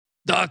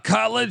The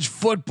college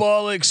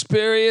football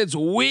experience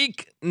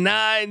week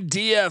 9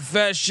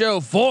 DFS show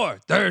for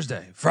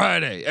Thursday,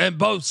 Friday, and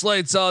both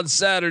slates on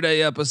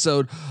Saturday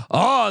episode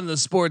on the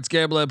Sports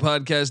Gambling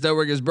Podcast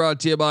Network is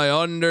brought to you by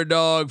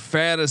Underdog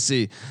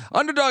Fantasy.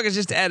 Underdog has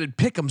just added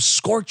Pick'em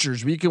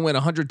Scorchers where you can win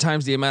 100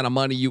 times the amount of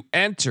money you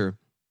enter.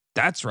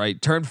 That's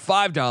right. Turn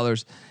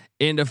 $5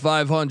 into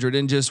 500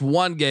 in just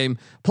one game.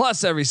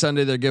 Plus every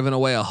Sunday they're giving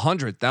away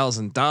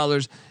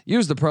 $100,000.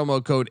 Use the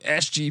promo code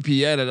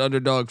SGPN at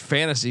Underdog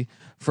Fantasy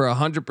for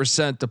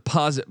 100%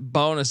 deposit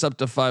bonus up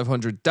to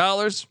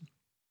 $500.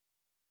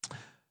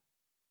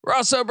 We're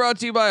also brought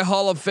to you by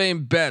Hall of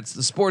Fame Bets,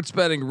 the sports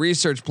betting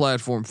research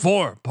platform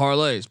for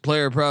parlays,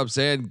 player props,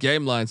 and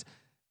game lines.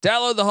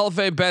 Download the Hall of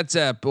Fame Bets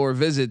app or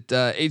visit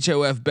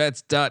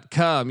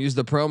hofbets.com. Use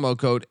the promo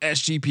code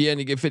SGPN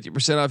to get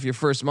 50% off your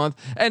first month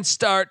and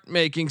start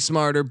making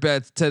smarter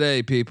bets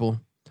today,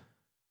 people.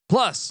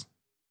 Plus,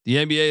 the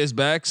NBA is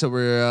back, so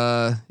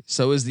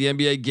so is the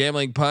NBA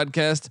Gambling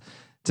Podcast.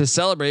 To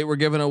celebrate, we're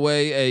giving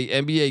away a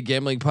NBA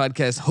Gambling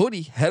Podcast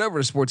hoodie. Head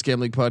over to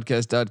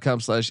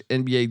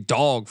sportsgamblingpodcast.com/NBA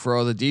dog for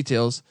all the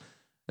details.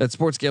 That's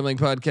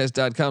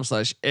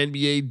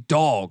sportsgamblingpodcast.com/NBA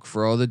dog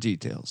for all the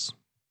details.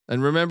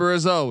 And remember,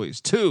 as always,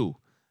 to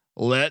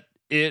let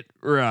it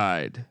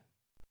ride.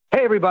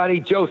 Hey, everybody.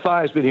 Joe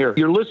Theismann here.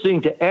 You're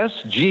listening to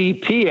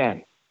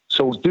SGPN.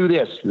 So do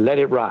this. Let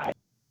it ride.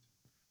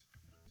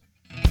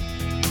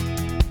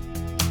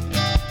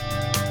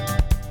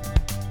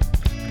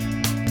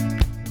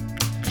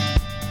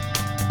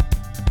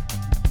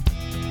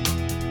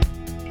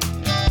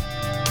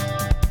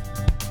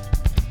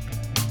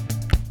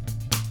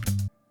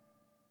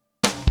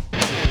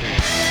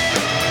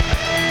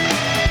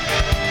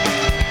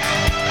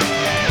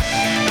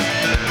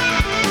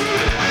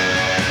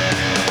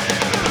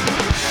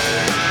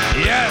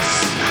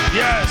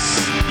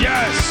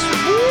 Yes.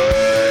 Woo!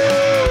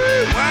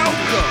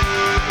 Welcome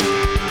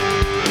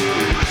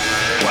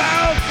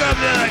to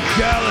the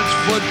college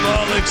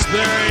football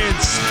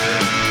experience.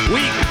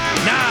 Week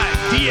 9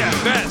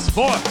 DFS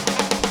for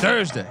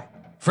Thursday,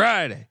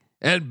 Friday,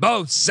 and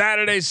both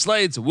Saturday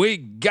slates. We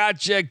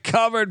got you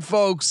covered,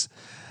 folks.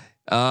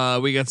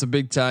 We got some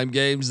big time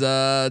games.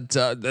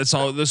 That's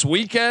all this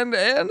weekend,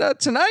 and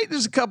tonight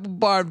there's a couple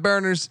barn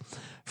burners.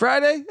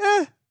 Friday,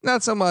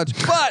 not so much,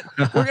 but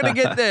we're gonna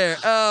get there.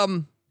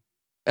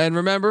 And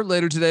remember,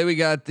 later today we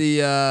got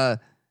the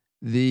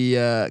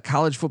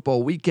college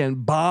football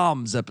weekend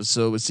bombs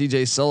episode with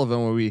CJ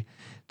Sullivan, where we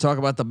talk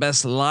about the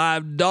best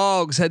live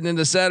dogs heading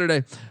into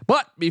Saturday.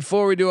 But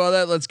before we do all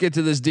that, let's get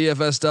to this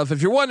DFS stuff.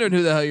 If you're wondering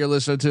who the hell you're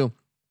listening to,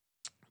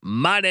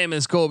 my name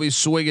is Colby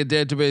Swinging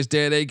Database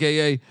Dan,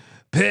 aka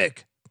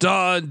Pick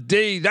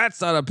Dundee.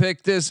 That's not a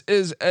pick. This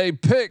is a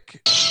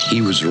pick. He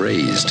was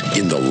raised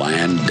in the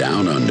land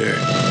down under,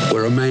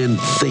 where a man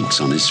thinks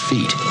on his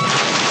feet,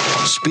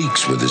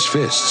 speaks with his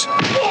fists,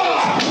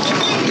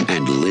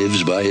 and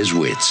lives by his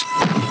wits.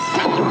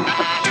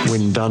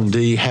 When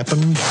Dundee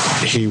happened,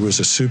 he was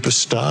a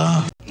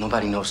superstar.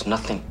 Nobody knows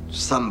nothing.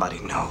 Somebody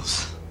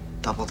knows.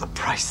 Double the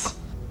price,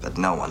 but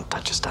no one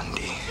touches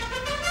Dundee.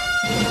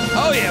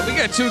 Oh yeah, we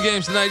got 2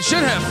 games tonight.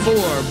 Should have 4,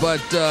 but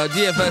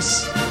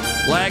DFS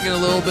lagging a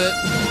little bit.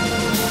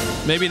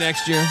 Maybe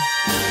next year.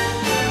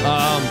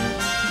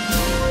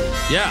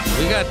 Yeah,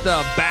 we got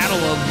the battle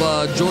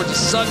of Georgia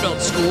Sunbelt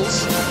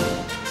schools.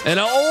 An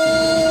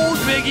old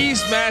Big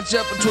East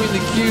matchup between the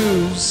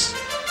Qs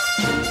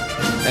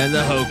and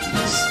the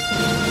Hokies.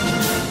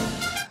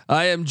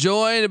 I am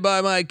joined by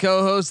my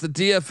co-host, the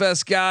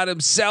DFS god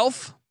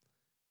himself.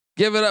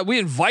 Give it up. We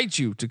invite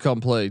you to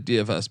come play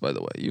DFS, by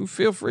the way. You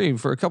feel free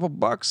for a couple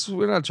bucks.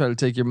 We're not trying to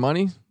take your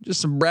money.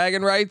 Just some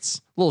bragging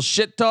rights, a little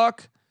shit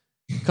talk.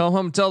 Come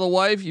home and tell the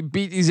wife you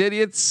beat these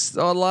idiots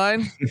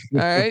online. All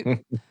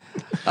right.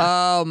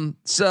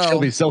 So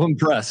she'll be so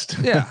impressed.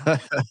 Yeah.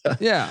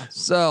 Yeah.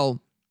 So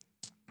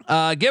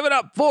give it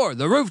up for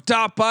the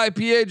rooftop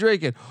IPA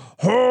drinking,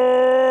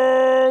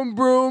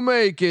 homebrew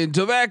making,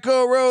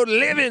 tobacco road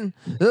living,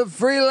 the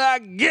free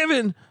like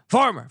giving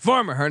farmer,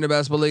 Herndon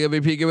Basketball League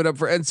MVP. Give it up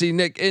for NC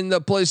Nick in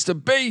the place to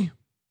be.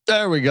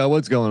 There we go.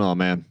 What's going on,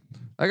 man?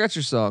 I got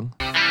your song.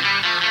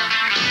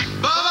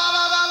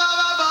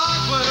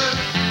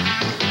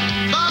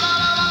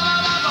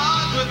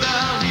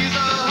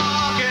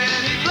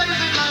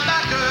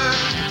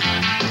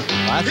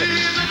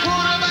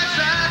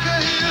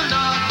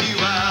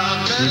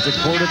 He's a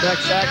quarterback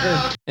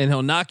sacker, and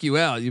he'll knock you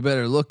out. You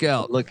better look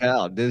out. Look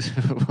out! This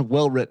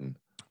well written.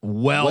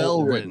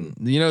 Well written.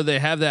 You know they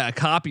have a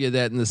copy of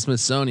that in the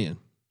Smithsonian.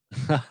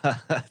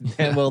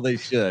 Damn well they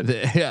should.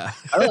 Yeah.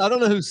 I don't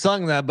know who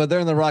sung that, but they're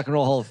in the Rock and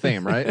Roll Hall of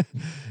Fame, right?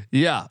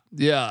 Yeah.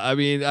 I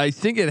mean, I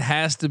think it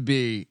has to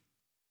be.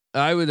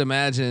 I would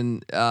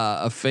imagine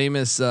a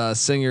famous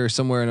singer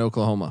somewhere in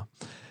Oklahoma.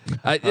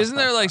 Isn't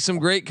there like some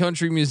great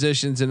country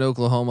musicians in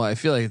Oklahoma? I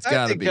feel like it's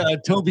got to be.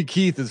 Toby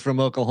Keith is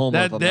from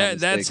Oklahoma.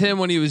 That's him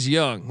when he was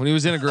young, when he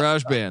was in a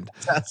garage band.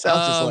 That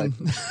sounds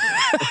just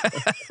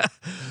like.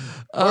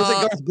 Or is it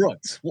Garth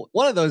Brooks?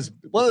 One of those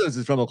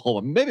is from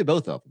Oklahoma. Maybe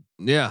both of them.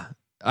 Yeah.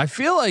 I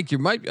feel like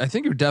I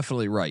think you're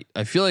definitely right.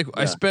 I feel like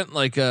I spent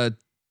like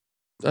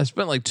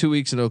 2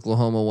 weeks in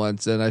Oklahoma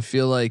once, and I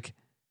feel like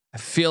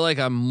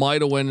I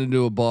might have went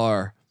into a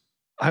bar.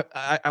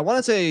 I want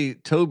to say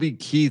Toby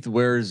Keith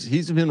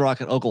he's been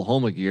rocking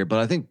Oklahoma gear, but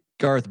I think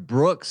Garth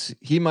Brooks,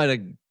 he might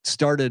have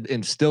started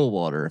in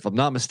Stillwater, if I'm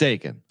not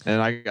mistaken,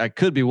 and I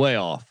could be way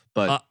off.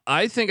 But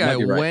I think I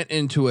went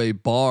into a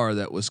bar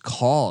that was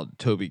called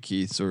Toby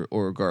Keith's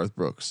or Garth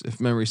Brooks,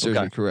 if memory serves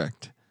me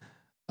correct.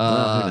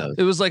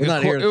 It was like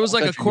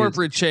a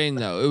corporate chain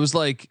though. It was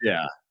like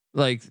in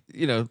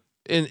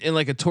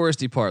like a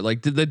touristy part,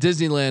 like the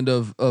Disneyland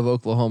of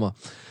Oklahoma.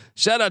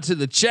 Shout out to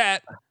the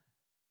chat,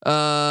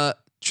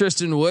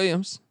 Tristan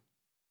Williams,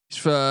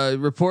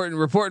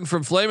 reporting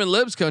from Flamin'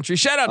 Libs country.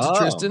 Shout out to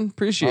Tristan,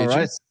 appreciate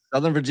you.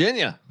 Southern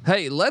Virginia.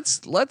 Hey, let's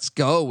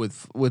go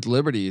with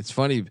Liberty. It's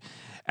funny.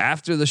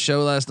 After the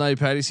show last night,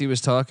 Patty C was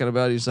talking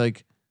about. He's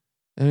like,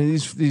 I mean,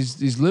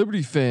 these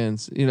Liberty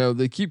fans,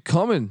 they keep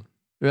coming,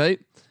 right?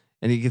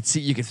 And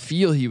you could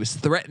feel he was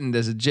threatened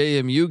as a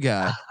JMU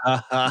guy.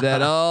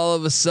 That all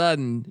of a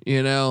sudden,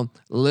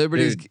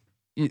 Liberty's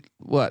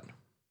what?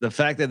 The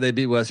fact that they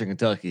beat Western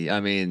Kentucky. I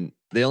mean,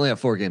 they only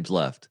have 4 games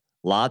left.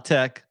 La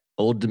Tech,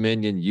 Old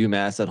Dominion,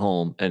 UMass at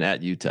home, and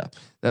at UTEP.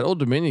 That Old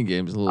Dominion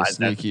game is a little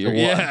sneaky.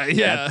 Yeah.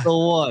 That's the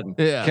one.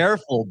 Yeah.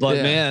 Careful, but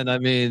man, I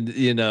mean,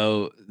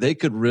 they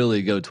could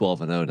really go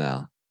 12-0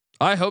 now.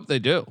 I hope they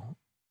do.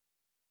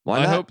 Why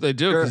not? I hope they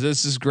do, because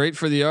this is great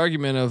for the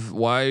argument of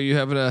why are you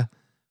having a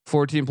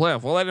 14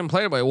 playoff? Well, I didn't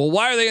play anybody. Well,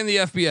 why are they in the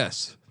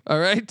FBS? All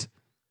right.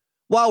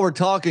 While we're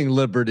talking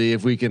Liberty,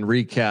 if we can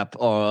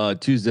recap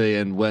Tuesday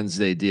and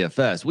Wednesday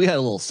DFS, we had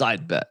a little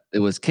side bet. It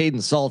was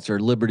Caden Salter,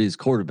 Liberty's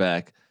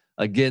quarterback,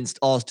 against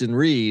Austin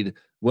Reed,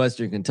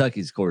 Western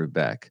Kentucky's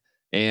quarterback,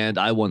 and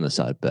I won the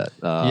side bet.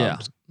 I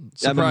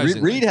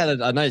mean, Reed had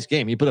a nice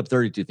game. He put up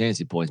 32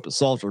 fantasy points, but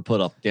Salter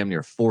put up damn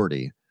near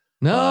 40.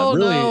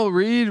 No,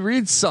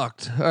 Reed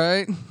sucked. All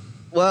right.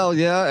 Well,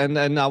 yeah,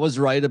 and I was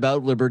right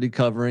about Liberty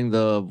covering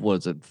the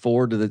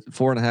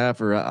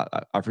 4.5, or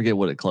I forget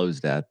what it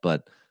closed at,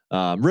 but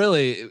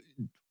really,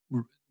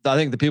 I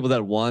think the people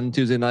that won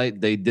Tuesday night,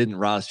 they didn't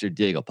roster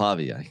Diego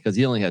Pavia because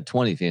he only had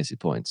 20 fantasy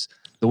points.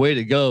 The way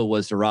to go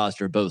was to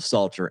roster both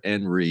Salter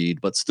and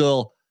Reed, but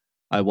still,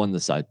 I won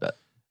the side bet.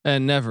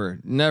 And never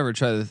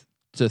try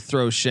to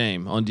throw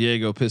shame on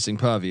Diego pissing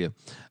Pavia.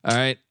 All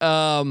right.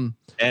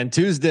 And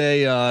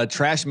Tuesday,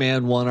 Trash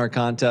Man won our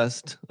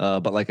contest,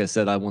 but like I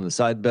said, I won the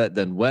side bet.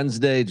 Then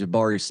Wednesday,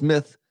 Jabari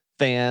Smith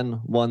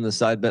fan won the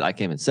side bet. I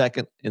came in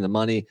second in the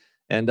money,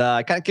 and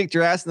I kind of kicked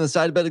your ass in the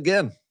side bet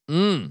again.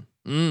 Dion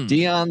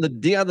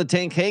the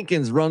Tank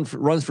Hankins runs for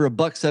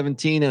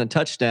 $117 and a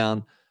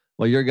touchdown,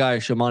 while your guy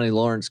Shamani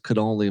Lawrence could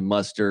only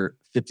muster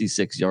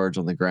 56 yards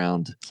on the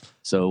ground.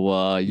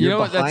 So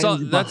you're that's all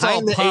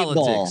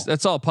politics.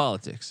 That's all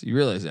politics. You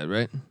realize that,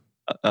 right?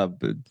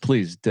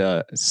 Please,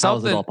 how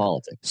is it all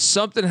politics?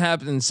 Something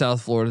happened in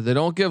South Florida. They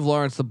don't give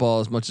Lawrence the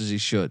ball as much as he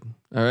should.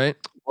 All right.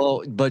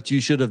 Well, but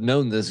you should have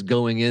known this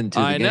going into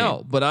the game. I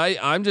know, but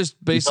I'm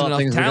just basing it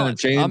off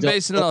talent. I'm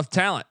basing it off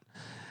talent.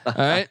 All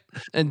right.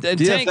 And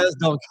DFS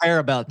don't care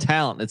about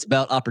talent. It's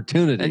about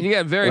opportunity. And you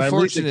got very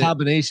fortunate. A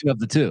combination of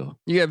the two.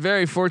 You got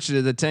very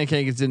fortunate that Tank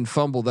Hankins didn't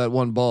fumble that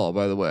one ball,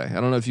 by the way. I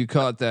don't know if you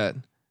caught that.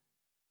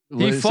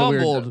 He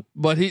fumbled,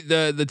 but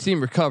the team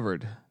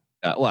recovered.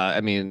 Well,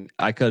 I mean,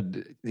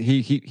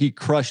 he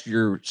crushed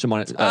your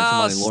Shamani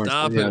Lawrence.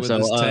 Stop it with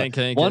this Tank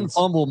Hankins. One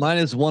fumble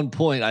minus 1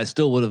 point. I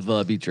still would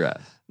have beat your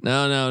ass.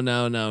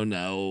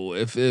 No.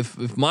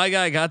 If my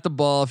guy got the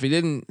ball, if he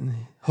didn't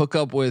hook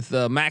up with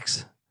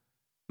Max,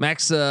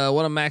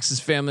 one of Max's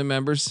family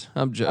members.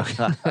 I'm joking.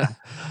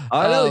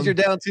 I know you're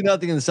down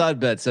 2-0 in the side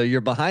bet, so you're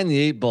behind the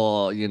 8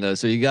 ball.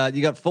 So you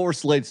got 4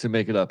 slates to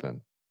make it up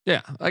in.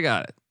 Yeah, I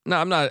got it. No,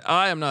 I'm not.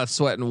 I am not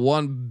sweating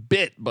one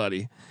bit,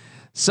 buddy.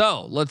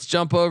 So let's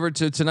jump over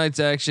to tonight's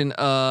action.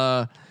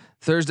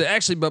 Thursday,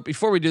 actually, but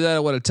before we do that, I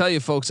want to tell you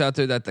folks out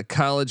there that the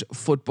College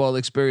Football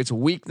Experience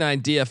Week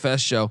 9 DFS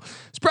show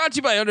is brought to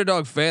you by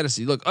Underdog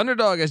Fantasy. Look,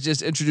 Underdog has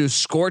just introduced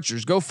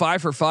Scorchers. Go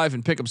 5 for 5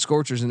 and pick up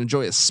Scorchers and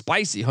enjoy a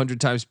spicy 100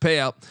 times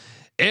payout.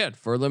 And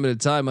for a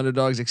limited time,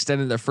 Underdog's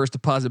extended their first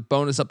deposit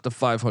bonus up to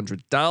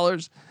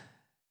 $500.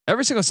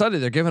 Every single Sunday,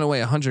 they're giving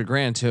away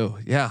 $100,000 too.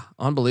 Yeah,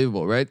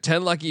 unbelievable, right?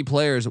 10 lucky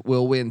players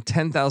will win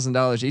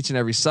 $10,000 each and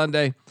every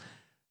Sunday.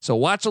 So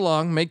watch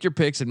along, make your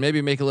picks, and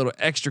maybe make a little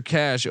extra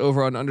cash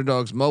over on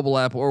Underdog's mobile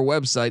app or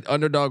website,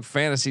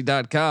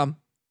 underdogfantasy.com.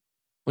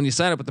 When you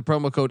sign up with the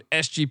promo code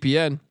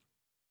SGPN,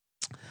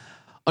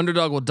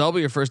 Underdog will double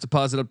your first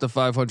deposit up to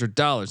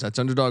 $500. That's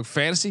Underdog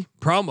Fantasy,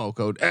 promo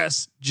code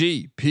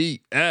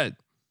SGPN.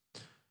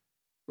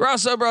 We're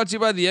also brought to you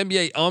by the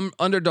NBA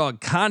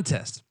Underdog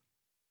Contest.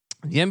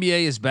 The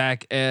NBA is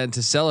back, and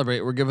to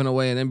celebrate, we're giving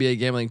away an NBA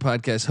Gambling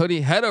Podcast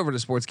hoodie. Head over to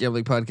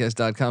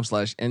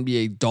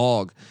sportsgamblingpodcast.com/NBA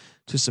Dog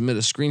to submit a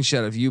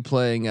screenshot of you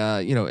playing,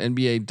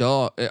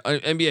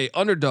 NBA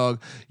Underdog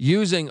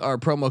using our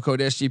promo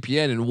code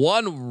SGPN, and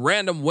one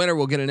random winner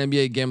will get an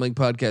NBA Gambling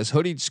Podcast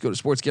hoodie. Just go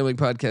to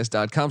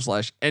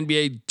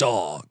sportsgamblingpodcast.com/NBA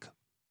Dog.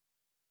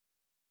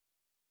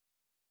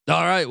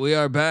 All right, we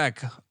are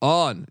back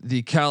on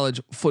the College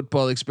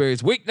Football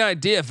Experience Weeknight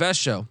DFS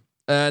show,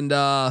 and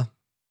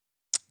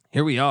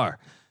here we are.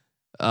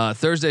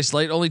 Thursday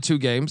slate, only 2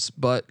 games,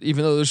 but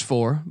even though there's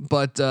 4,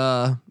 but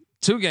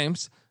 2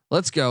 games.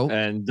 Let's go.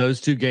 And those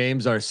 2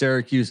 games are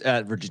Syracuse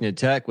at Virginia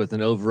Tech with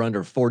an over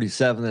under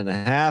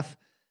 47.5,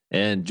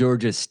 and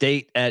Georgia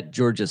State at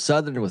Georgia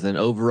Southern with an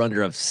over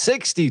under of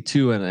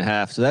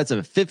 62.5. So that's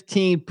a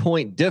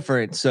 15-point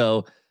difference.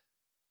 So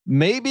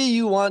maybe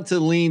you want to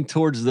lean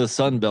towards the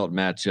Sun Belt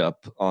matchup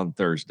on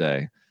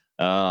Thursday.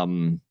 I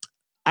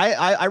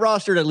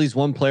rostered at least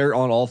one player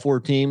on all 4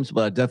 teams,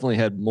 but I definitely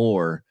had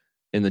more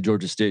in the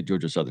Georgia State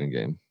Georgia Southern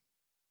game.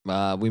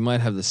 We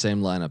might have the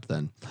same lineup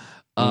then.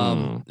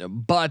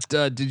 But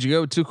did you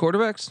go with 2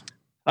 quarterbacks?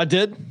 I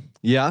did.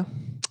 Yeah.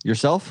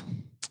 Yourself?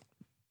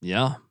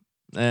 Yeah.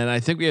 And I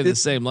think we have the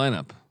same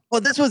lineup. Well,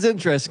 this was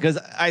interesting because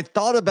I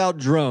thought about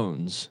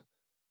drones,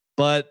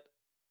 but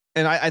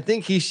I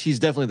think he's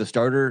definitely the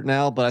starter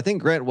now, but I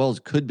think Grant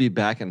Wells could be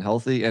back and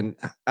healthy. And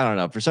I don't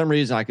know, for some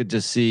reason I could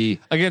just see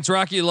against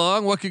Rocky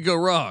Long, what could go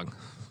wrong?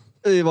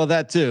 Well,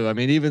 that too. I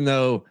mean, even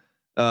though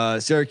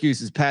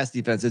Syracuse's pass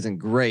defense isn't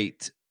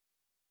great,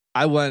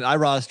 I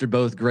rostered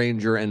both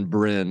Granger and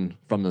Bryn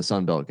from the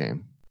Sun Belt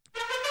game.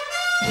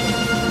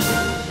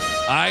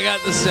 I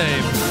got the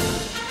same.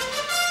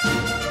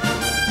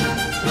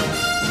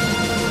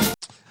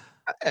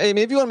 I mean,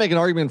 if you want to make an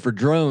argument for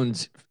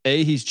drones,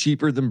 he's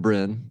cheaper than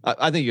Bryn.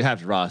 I think you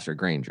have to roster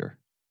Granger,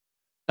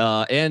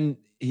 and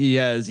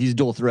he's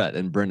dual threat,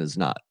 and Bryn is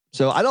not.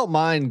 So I don't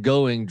mind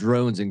going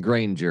drones and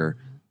Granger,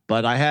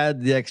 but I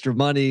had the extra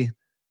money.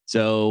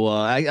 So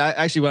I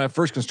actually, when I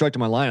first constructed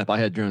my lineup, I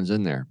had drones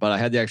in there, but I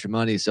had the extra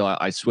money, so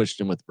I switched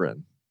him with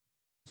Bryn.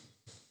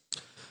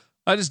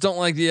 I just don't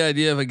like the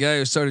idea of a guy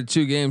who started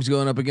 2 games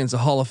going up against a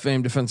Hall of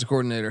Fame defensive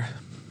coordinator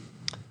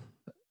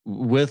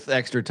with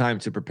extra time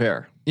to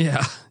prepare.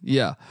 Yeah,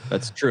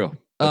 that's true.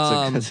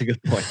 That's a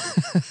good point.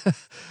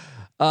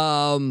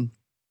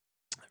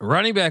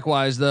 Running back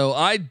wise, though,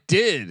 I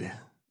did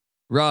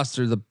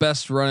roster the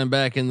best running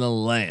back in the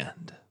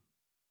land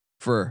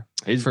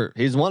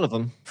he's one of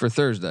them for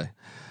Thursday.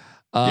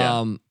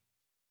 I'm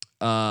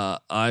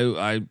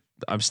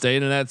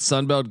staying in that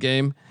Sunbelt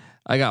game.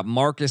 I got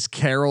Marcus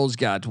Carroll's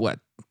got what?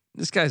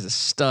 This guy's a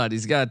stud.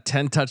 He's got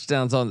 10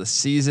 touchdowns on the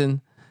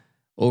season,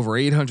 over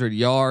 800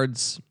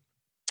 yards.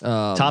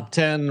 Top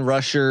 10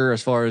 rusher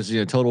as far as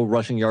total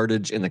rushing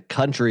yardage in the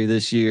country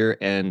this year,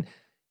 and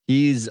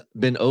he's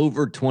been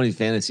over 20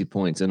 fantasy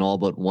points in all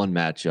but one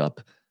matchup.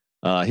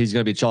 He's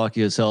going to be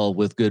chalky as hell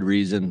with good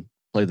reason.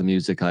 Play the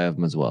music. I have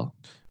him as well.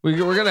 We're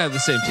going to have the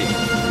same team.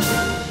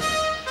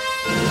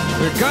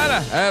 We're going to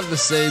have the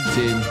same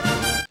team.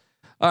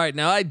 All right.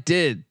 Now I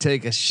did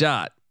take a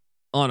shot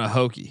on a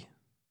Hokie.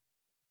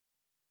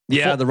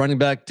 Yeah. The running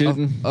back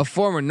too. A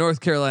former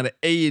North Carolina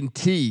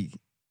A&T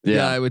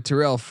guy with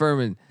Terrell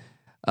Furman,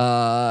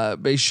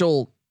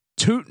 Bashol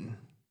Tootin.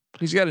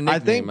 He's got a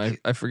nickname.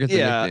 I forget the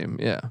nickname.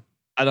 Yeah.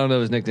 I don't know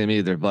his nickname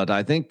either, but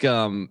I think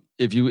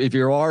if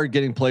you are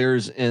getting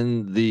players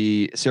in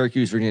the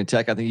Syracuse Virginia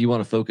Tech, I think you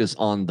want to focus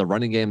on the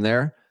running game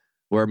there,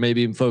 where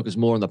maybe even focus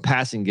more on the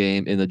passing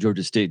game in the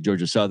Georgia State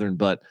Georgia Southern.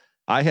 But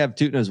I have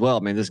Tootin as well.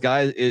 I mean, this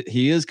guy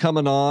he is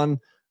coming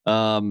on.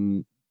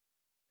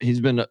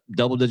 He's been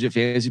double-digit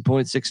fantasy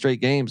points 6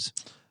 straight games.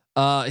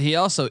 He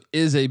also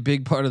is a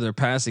big part of their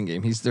passing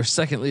game. He's their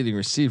second leading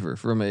receiver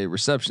from a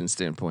reception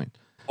standpoint.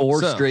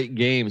 4 straight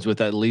games with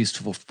at least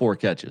 4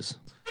 catches.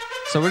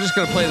 So we're just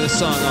going to play this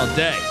song all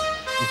day.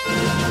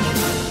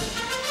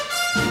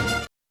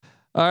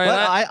 All right.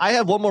 Well, I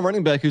have one more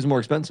running back who's more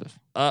expensive.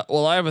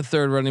 Well, I have a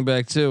third running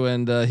back too,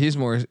 and he's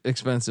more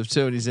expensive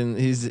too. And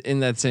he's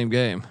in that same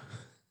game.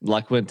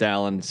 LaQuint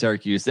Allen,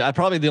 Syracuse. I'm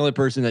probably the only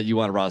person that you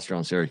want to roster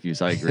on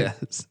Syracuse. I agree.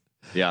 Yes.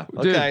 Yeah.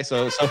 Okay. Dude.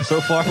 So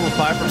far we're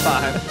 5 for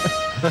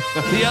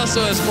 5. He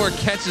also has more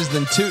catches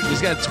than Tootin.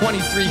 He's got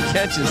 23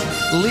 catches.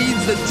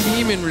 Leads the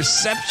team in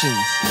receptions.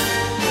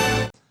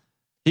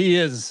 He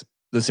is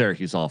the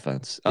Syracuse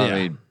offense. I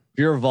mean,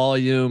 pure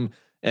volume.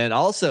 And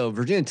also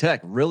Virginia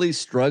Tech really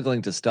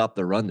struggling to stop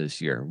the run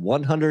this year.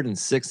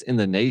 106 in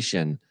the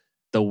nation.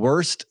 The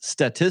worst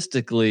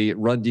statistically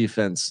run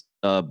defense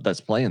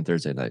that's playing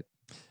Thursday night.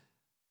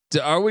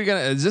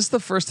 Is this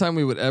the first time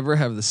we would ever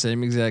have the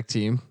same exact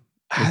team?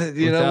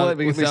 Know what?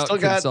 We still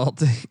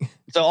consulting.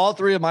 So all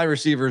 3 of my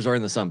receivers are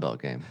in the Sun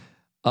Belt game.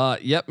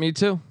 Yep, me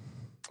too.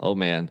 Oh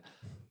man.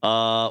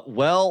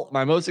 Well,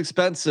 my most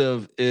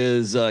expensive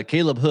is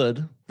Caleb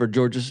Hood for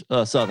Georgia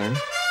Southern.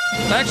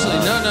 Actually,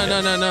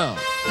 no.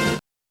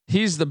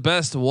 He's the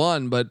best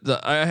one, but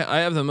I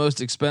have the most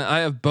expensive.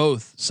 I have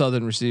both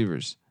Southern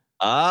receivers.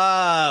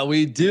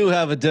 We do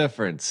have a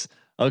difference.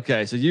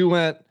 Okay, so you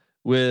went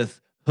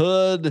with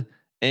Hood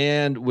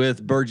and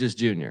with Burgess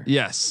Jr.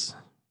 Yes.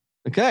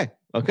 Okay,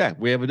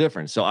 we have a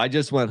difference. So I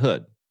just went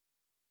Hood.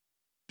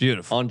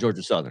 Beautiful. On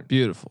Georgia Southern.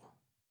 Beautiful.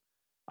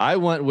 I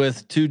went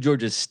with 2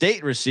 Georgia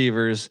State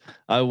receivers.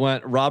 I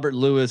went Robert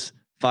Lewis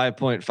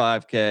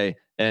 5.5K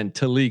and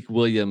Talik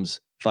Williams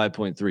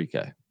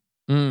 5.3K.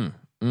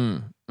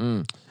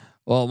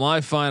 Well,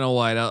 my final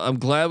whiteout. I'm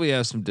glad we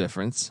have some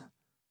difference.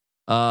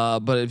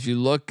 But if you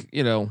look,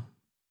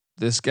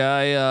 this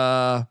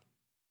guy,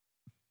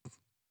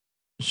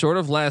 short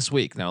of last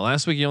week. Now,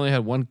 last week he only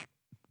had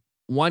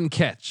one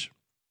catch.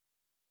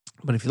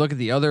 But if you look at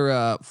the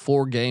other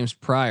 4 games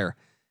prior,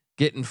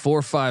 getting 4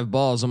 or 5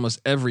 balls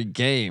almost every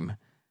game.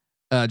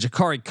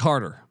 Jakari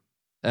Carter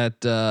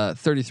at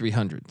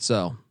 3,300.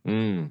 So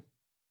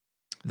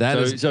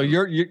so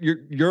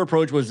your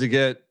approach was to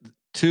get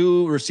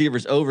 2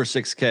 receivers over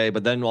 6K,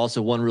 but then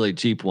also one really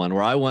cheap one.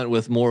 Where I went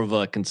with more of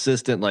a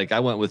consistent, like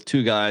I went with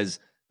 2 guys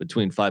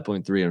between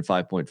 5.3 and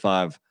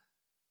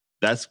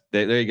 5.5.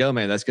 There you go,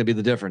 man. That's gonna be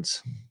the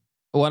difference.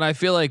 When I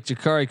feel like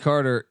Jakari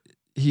Carter,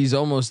 he's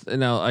almost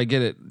now. I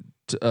get it.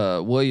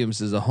 Williams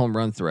is a home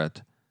run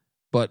threat,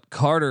 but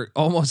Carter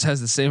almost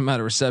has the same amount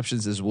of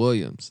receptions as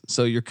Williams.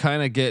 So you're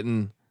kind of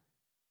getting.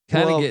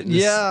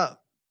 Yeah.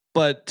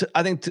 But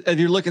I think if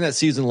you're looking at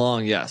season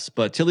long, yes.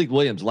 But Talik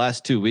Williams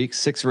last 2 weeks,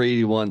 6 for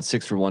 81,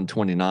 6 for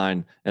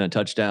 129, and a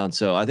touchdown.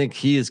 So I think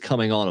he is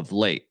coming on of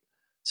late.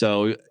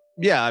 So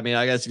yeah, I mean,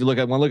 I guess if you want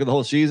to look at the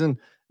whole season,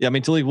 yeah, I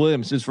mean, Talik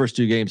Williams, his first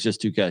 2 games, just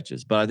 2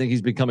 catches. But I think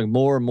he's becoming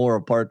more and more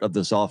a part of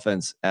this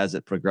offense as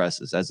it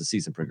progresses, as the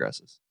season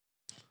progresses.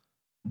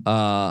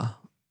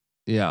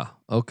 Yeah.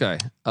 Okay.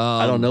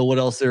 I don't know what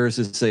else there is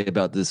to say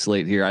about this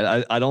slate here.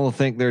 I don't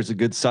think there's a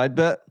good side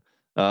bet.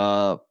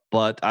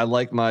 But I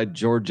like my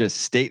Georgia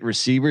State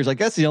receivers. I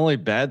guess the only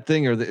bad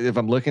thing, if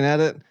I'm looking at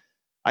it,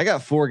 I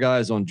got 4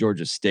 guys on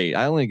Georgia State.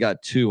 I only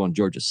got 2 on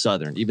Georgia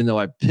Southern, even though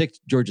I picked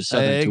Georgia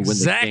Southern to win the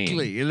game.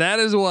 Exactly. That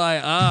is why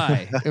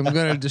I am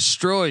going to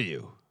destroy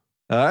you.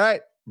 All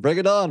right, bring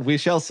it on. We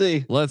shall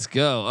see. Let's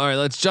go. All right,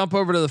 let's jump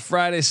over to the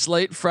Friday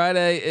slate.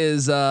 Friday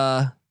is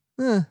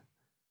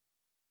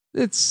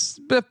it's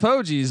Biff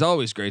Poggi is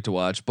always great to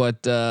watch,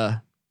 but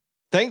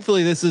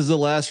thankfully this is the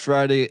last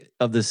Friday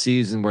of the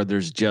season where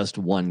there's just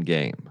one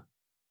game.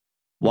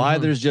 Why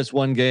there's just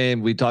one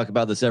game? We talk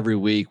about this every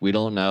week. We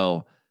don't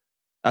know.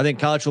 I think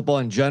college football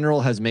in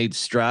general has made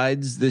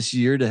strides this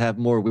year to have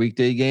more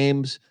weekday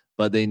games,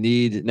 but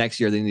next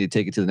year they need to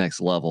take it to the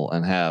next level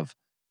and have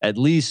at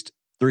least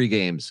 3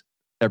 games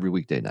every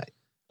weekday night,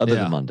 other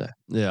than Monday.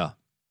 Yeah.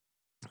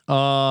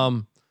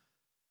 Well,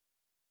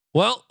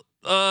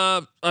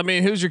 I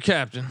mean, who's your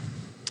captain?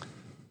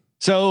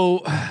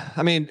 So,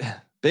 I mean,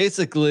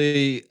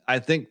 basically, I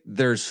think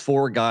there's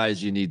 4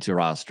 guys you need to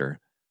roster,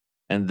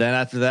 and then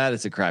after that,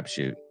 it's a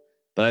crapshoot.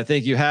 But I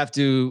think you have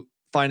to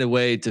find a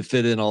way to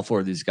fit in all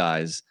 4 of these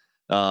guys.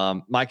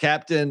 My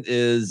captain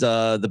is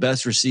the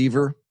best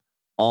receiver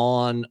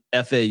on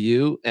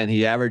FAU, and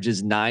he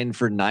averages 9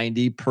 for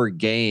 90 per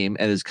game,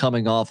 and is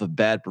coming off of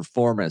bad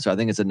performance. So I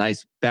think it's a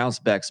nice bounce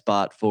back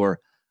spot for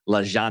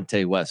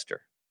LaJohntay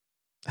Wester.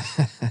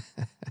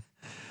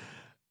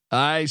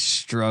 I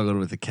struggled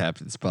with the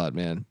captain spot,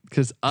 man,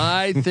 because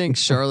I think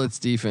Charlotte's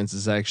defense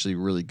is actually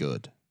really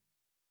good.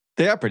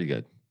 They are pretty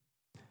good.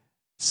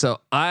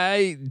 So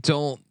I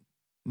don't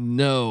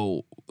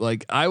know.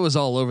 Like, I was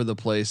all over the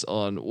place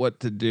on what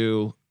to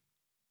do.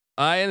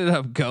 I ended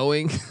up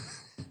going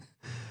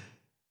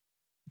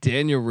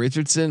Daniel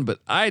Richardson, but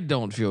I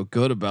don't feel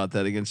good about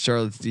that against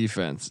Charlotte's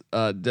defense.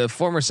 The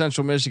former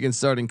Central Michigan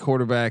starting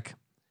quarterback.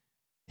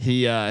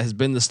 He has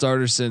been the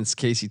starter since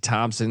Casey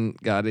Thompson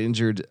got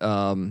injured.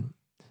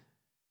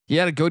 He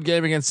had a good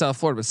game against South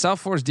Florida, but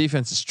South Florida's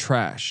defense is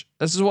trash.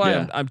 This is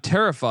why I'm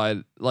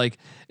terrified. Like,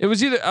 I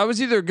was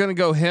either going to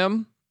go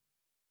him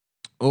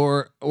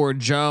or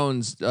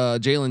Jones,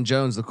 Jalen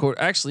Jones, the court.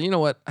 Actually, you know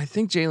what? I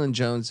think Jalen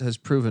Jones has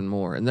proven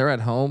more, and they're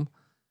at home.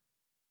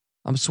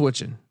 I'm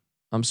switching.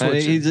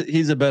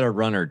 He's a better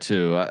runner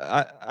too.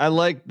 I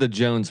like the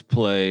Jones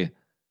play.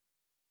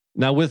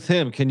 Now with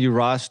him, can you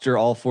roster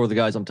all 4 of the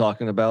guys I'm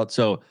talking about?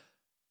 So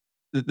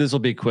this will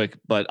be quick,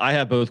 but I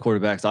have both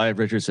quarterbacks. I have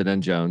Richardson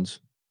and Jones.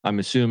 I'm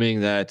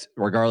assuming that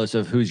regardless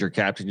of who's your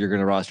captain, you're going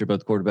to roster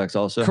both quarterbacks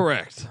also.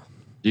 Correct.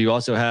 Do you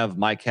also have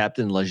my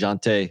captain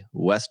LaJohntay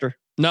Wester?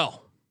 No.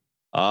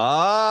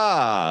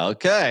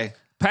 Okay.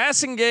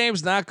 Passing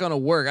game's not going to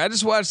work. I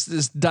just watched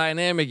this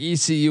dynamic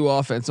ECU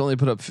offense only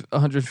put up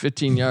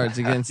 115 yards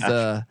against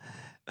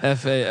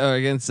FA or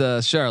against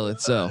Charlotte.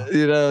 So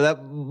that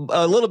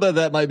a little bit of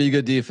that might be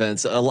good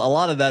defense. A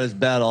lot of that is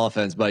bad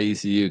offense by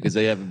ECU because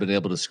they haven't been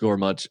able to score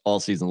much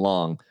all season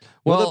long.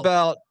 Well,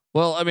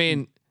 I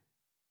mean,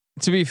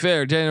 to be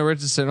fair, Daniel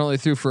Richardson only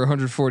threw for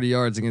 140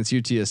 yards against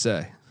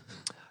UTSA.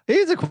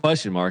 He's a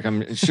question mark.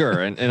 I'm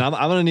sure, and I'm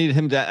going to need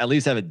him to at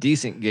least have a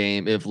decent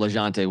game if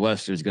LaJohntay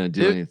Wester is going to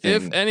do anything.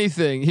 If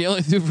anything, he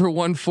only threw for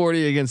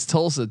 140 against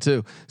Tulsa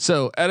too.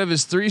 So out of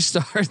his 3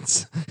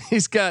 starts,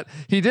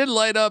 he did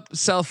light up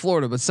South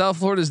Florida, but South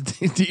Florida's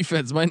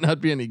defense might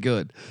not be any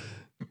good.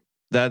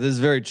 That is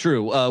very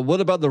true. What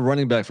about the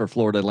running back for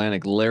Florida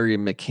Atlantic, Larry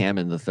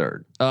McCammon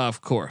III? Of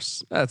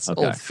course, that's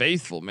Old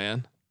Faithful,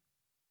 man.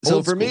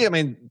 So for me, I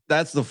mean,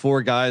 that's the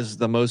 4 guys.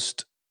 The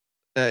most.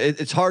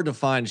 It's hard to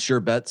find sure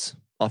bets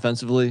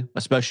offensively,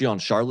 especially on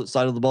Charlotte's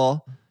side of the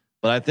ball.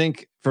 But I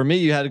think for me,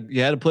 you had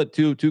to put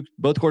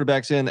both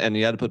quarterbacks in, and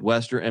you had to put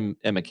Wester and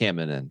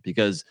McCammon in,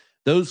 because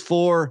those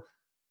 4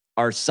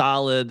 are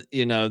solid.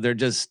 They're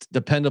just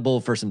dependable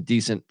for some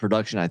decent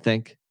production, I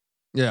think.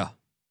 Yeah.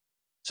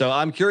 So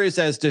I'm curious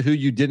as to who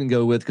you didn't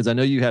go with, because I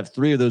know you have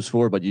 3 of those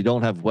 4, but you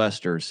don't have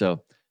Wester.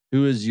 So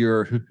who's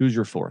your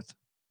fourth?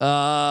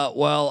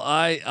 Well,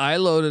 I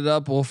loaded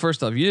up. Well,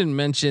 first off, you didn't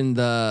mention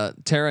the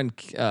Taron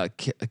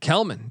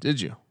Kelman, did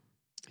you?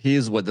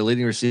 He's the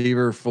leading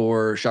receiver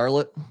for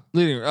Charlotte?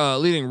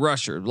 Leading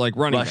rusher, like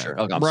running rusher.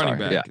 back. Okay, I'm running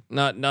sorry. back.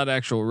 Yeah. Not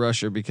actual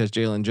rusher, because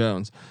Jalen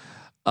Jones.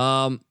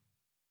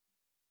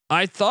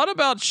 I thought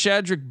about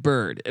Shadrick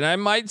Bird, and I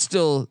might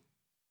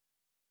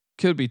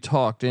could be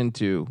talked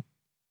into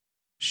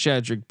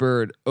Shadrick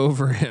Bird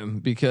over him,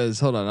 because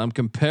hold on, I'm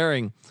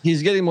comparing.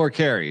 He's getting more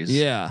carries.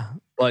 Yeah.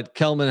 But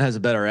Kelman has a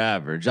better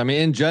average. I mean,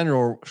 in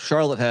general,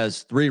 Charlotte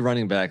has 3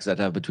 running backs that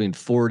have between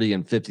 40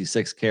 and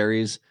 56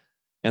 carries,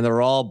 and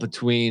they're all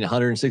between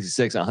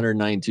 166 and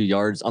 192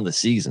 yards on the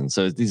season.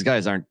 So these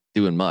guys aren't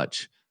doing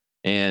much.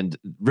 And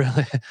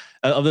really,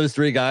 of those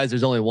 3 guys,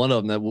 there's only one of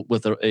them that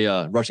with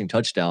a rushing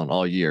touchdown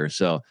all year.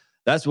 So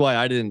that's why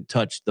I didn't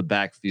touch the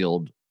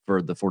backfield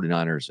for the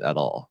 49ers at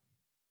all.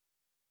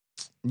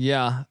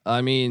 Yeah.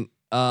 I mean,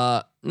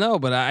 no,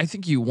 but I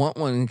think you want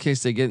one in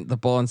case they get the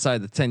ball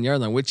inside the 10-yard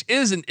line, which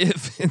is an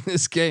if in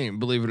this game,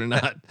 believe it or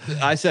not.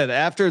 I said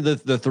after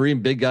the 3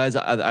 big guys,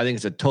 I think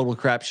it's a total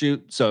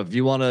crapshoot. So if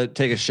you want to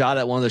take a shot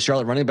at one of the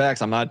Charlotte running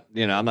backs, I'm not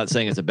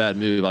saying it's a bad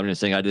move. I'm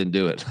just saying I didn't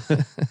do it.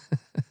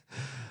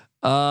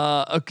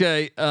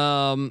 Okay.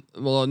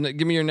 Well,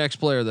 give me your next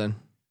player then.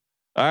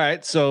 All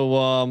right.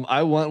 So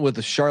I went with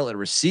the Charlotte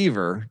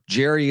receiver,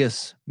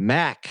 Jarius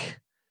Mack,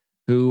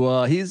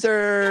 who he's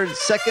their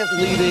second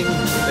leading.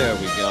 There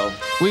we go.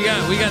 We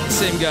got the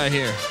same guy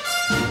here.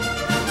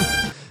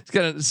 He's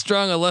got a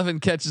strong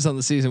 11 catches on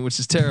the season, which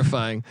is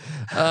terrifying.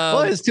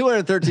 Well, his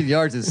 213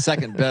 yards is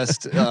second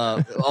best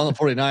on the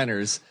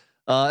 49ers.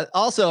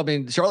 Also, I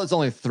mean, Charlotte's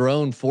only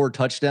thrown 4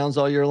 touchdowns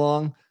all year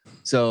long.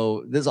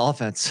 So this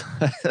offense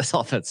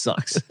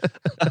sucks.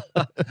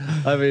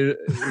 I mean,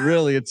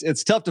 really,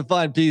 it's tough to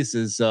find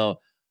pieces. So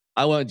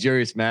I went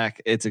Jarius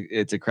Mack. It's a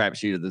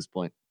crapshoot at this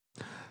point.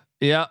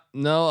 Yeah,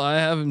 no, I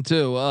have him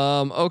too.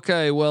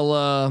 Okay,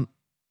 well,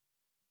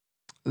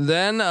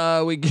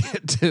 then we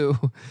get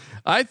to.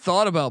 I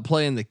thought about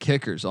playing the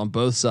kickers on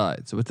both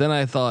sides, but then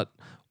I thought,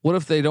 what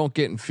if they don't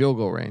get in field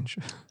goal range?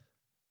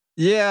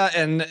 Yeah,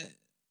 and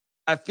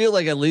I feel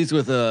like at least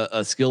with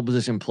a skill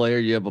position player,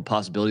 you have a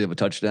possibility of a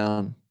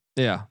touchdown.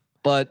 Yeah,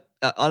 but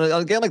on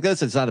a game like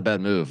this, it's not a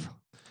bad move.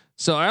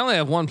 So I only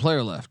have one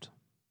player left.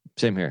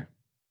 Same here.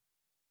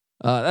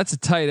 That's a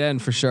tight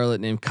end for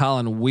Charlotte named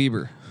Colin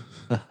Weber.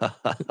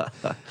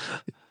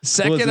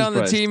 Second on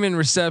the team in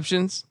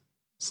receptions.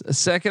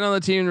 Second on the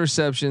team in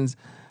receptions.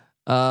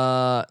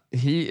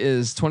 He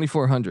is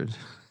 2,400.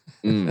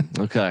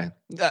 Okay.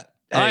 Hey,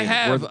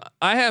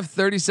 I have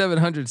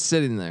 3,700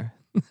 sitting there.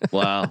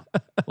 Wow.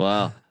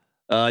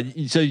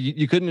 So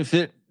you couldn't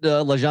fit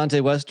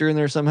LaJohntay Wester in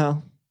there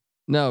somehow?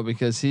 No,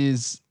 because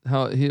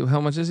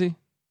how much is he?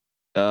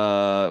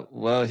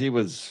 Well, he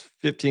was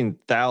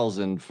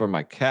 15,000 for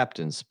my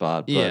captain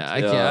spot. But, yeah,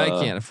 I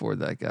can't afford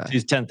that guy.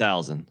 He's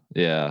 10,000.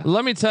 Yeah.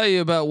 Let me tell you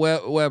about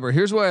Weber.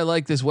 Here's why I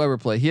like this Weber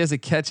play. He has a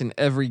catch in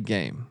every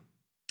game.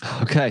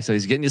 Okay, so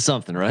he's getting you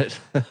something, right?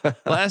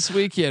 Last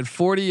week he had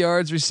 40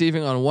 yards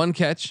receiving on 1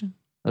 catch.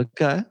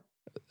 Okay.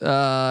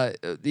 Go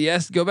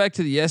back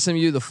to the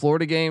SMU, the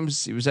Florida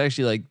games. He was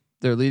actually like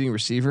their leading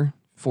receiver,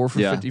 4 for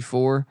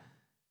 54.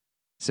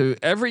 So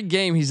every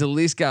game he's at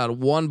least got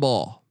 1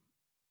 ball.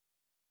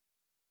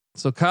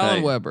 So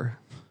Colin Weber.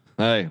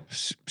 Hey,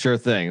 sure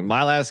thing.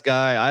 My last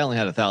guy, I only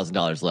had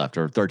 $1,000 left,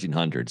 or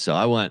 1,300. So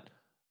I went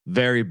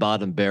very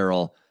bottom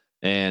barrel,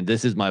 and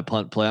this is my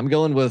punt play. I'm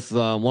going with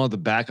one of the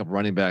backup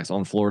running backs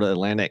on Florida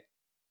Atlantic,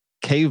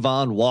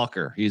 Kayvon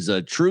Walker. He's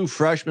a true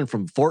freshman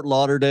from Fort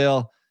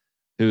Lauderdale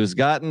who's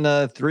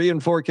gotten 3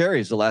 and 4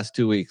 carries the last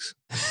 2 weeks.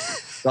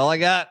 That's all I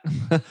got.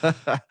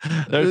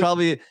 There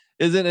probably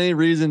isn't any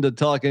reason to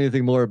talk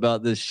anything more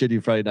about this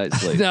shitty Friday night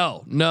slate.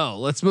 No.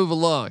 Let's move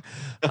along.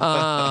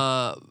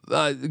 Go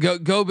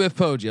Biff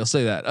Poggi. I'll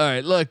say that. All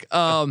right. Look,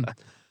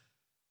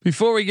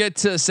 before we get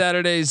to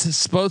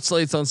Saturdays, both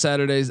slates on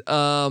Saturdays,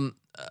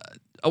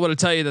 I want to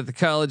tell you that the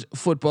college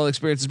football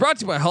experience is brought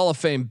to you by Hall of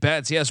Fame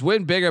Bets. Yes,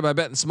 win bigger by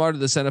betting smarter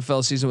this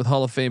NFL season with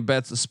Hall of Fame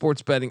Bets, the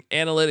sports betting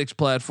analytics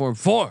platform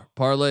for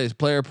parlays,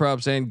 player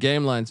props, and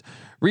game lines.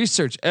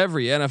 Research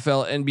every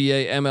NFL,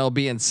 NBA,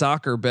 MLB, and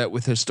soccer bet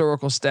with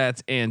historical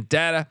stats and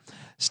data.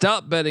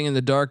 Stop betting in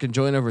the dark and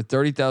join over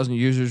 30,000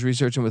 users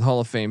researching with Hall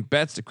of Fame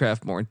Bets to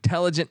craft more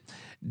intelligent,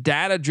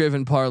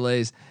 data-driven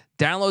parlays.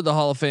 Download the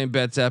Hall of Fame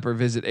Bets app or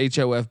visit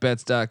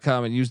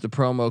hofbets.com and use the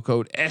promo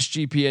code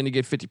SGPN to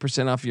get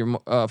 50% off your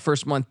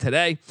first month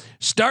today.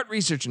 Start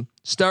researching,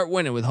 start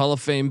winning with Hall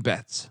of Fame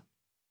Bets.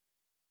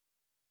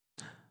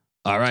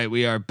 All right,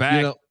 we are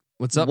back.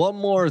 What's up? One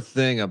more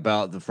thing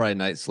about the Friday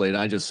night slate.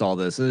 I just saw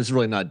this, and it's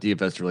really not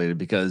DFS related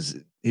because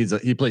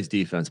he plays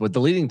defense. But the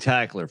leading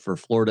tackler for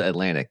Florida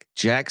Atlantic,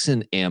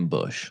 Jackson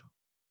Ambush,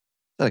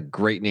 that a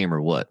great name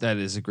or what? That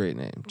is a great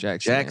name,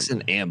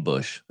 Jackson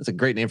Ambush. That's a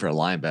great name for a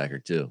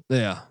linebacker too.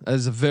 Yeah, that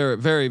is a very,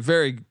 very,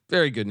 very,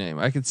 very good name.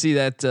 I could see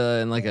that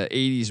in like a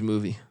 '80s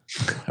movie.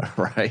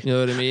 Right. You know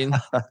what I mean?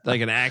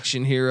 Like an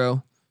action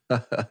hero.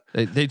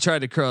 They tried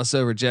to cross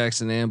over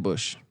Jackson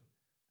Ambush,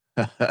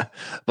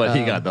 but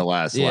he got the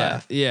last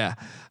laugh. Yeah.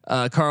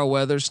 Carl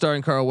Weathers,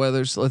 starring Carl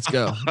Weathers. Let's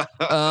go.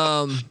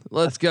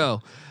 Let's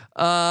go.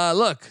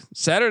 Look,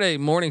 Saturday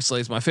morning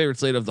slate's my favorite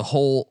slate of the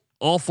whole.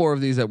 All 4 of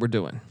these that we're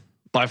doing.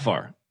 By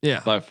far. Yeah.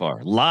 By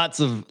far.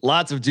 Lots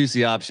of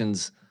juicy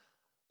options.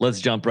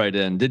 Let's jump right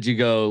in. Did you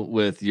go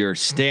with your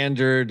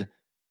standard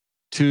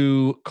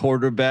 2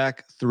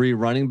 quarterback, 3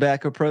 running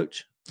back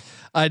approach?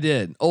 I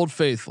did. Old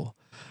Faithful.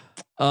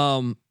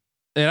 And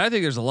I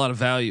think there's a lot of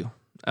value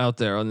out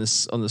there on the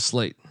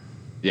slate.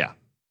 Yeah.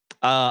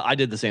 I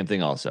did the same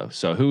thing also.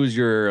 So who's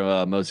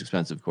your most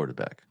expensive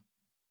quarterback?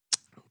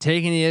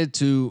 Taking you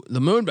to the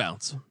moon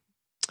bounce.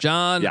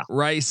 John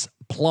Rice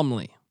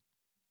Plumlee.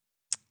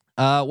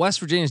 West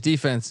Virginia's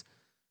defense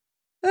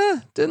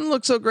didn't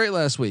look so great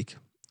last week.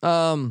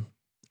 And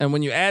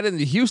when you add in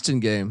the Houston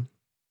game,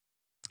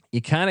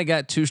 you kind of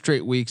got 2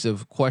 straight weeks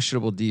of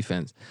questionable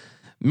defense.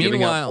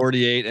 Meanwhile,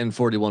 48 and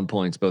 41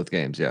 points both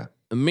games. Yeah.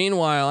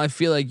 Meanwhile, I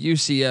feel like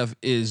UCF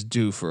is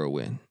due for a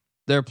win.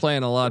 They're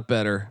playing a lot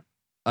better.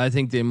 I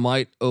think they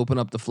might open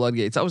up the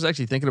floodgates. I was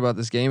actually thinking about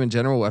this game in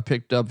general. I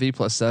picked up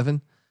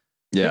V+7.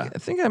 Yeah. I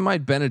think I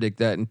might Benedict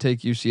that and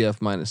take UCF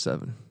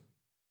 -7.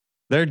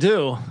 They're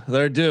due,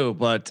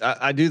 but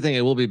I do think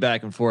it will be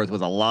back and forth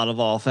with a lot of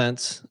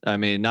offense. I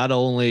mean, not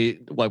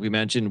only like we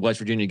mentioned, West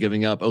Virginia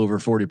giving up over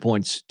 40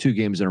 points 2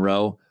 games in a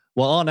row.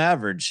 Well, on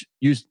average,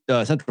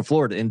 Central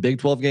Florida in Big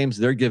 12 games,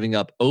 they're giving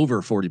up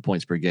over 40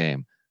 points per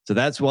game. So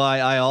that's why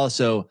I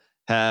also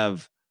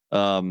have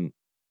John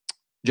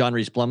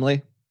Reese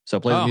Plumlee. So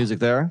play the music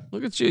there.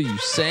 Look at you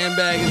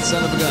sandbagging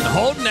son of a gun.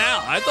 Hold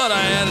now. I thought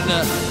I had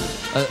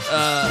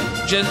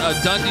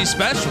a Dundee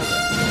special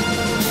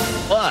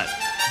there.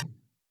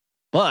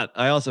 But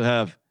I also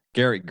have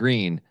Garrett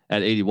Green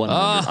at 8,100.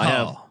 I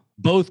have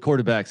both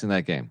quarterbacks in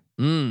that game.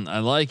 I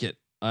like it.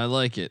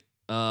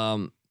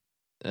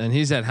 And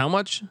he's at how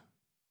much?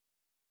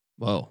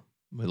 Whoa,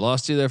 we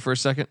lost you there for a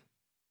second.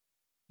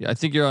 Yeah, I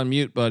think you're on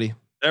mute, buddy.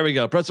 There we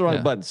go. Press the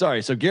wrong button.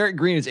 Sorry. So Garrett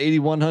Green is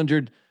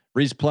 8,100.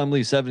 Reese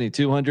Plumlee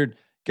 7,200.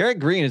 Garrett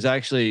Green is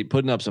actually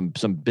putting up some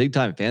big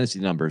time fantasy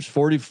numbers.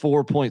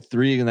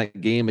 44.3 in that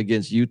game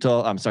against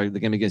Utah. I'm sorry, the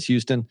game against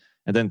Houston,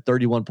 and then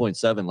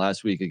 31.7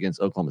 last week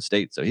against Oklahoma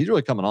State. So he's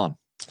really coming on.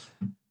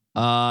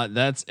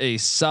 That's a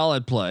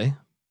solid play.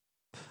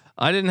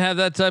 I didn't have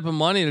that type of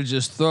money to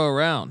just throw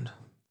around.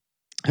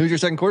 Who's your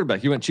second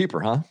quarterback? You went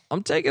cheaper, huh?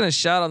 I'm taking a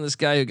shot on this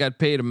guy who got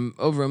paid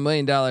over $1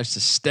 million to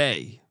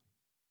stay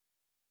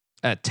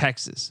at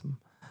Texas.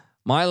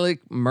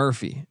 Malik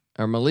Murphy,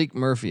 I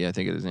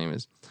think his name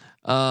is.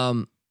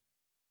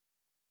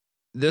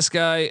 This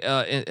guy,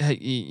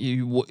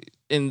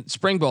 in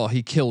spring ball,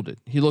 he killed it.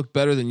 He looked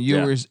better than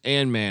Ewers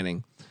and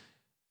Manning.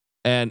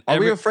 And are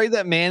we afraid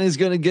that Manning is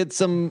going to get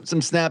some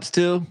snaps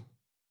too?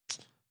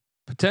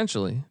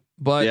 Potentially,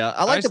 but yeah,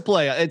 I like to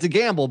play. It's a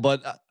gamble,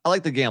 but I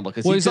like the gamble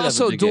because he's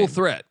also a dual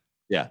threat.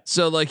 Yeah.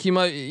 So like he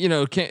might,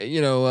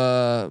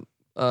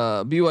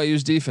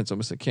 BYU's defense,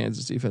 almost like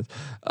Kansas defense.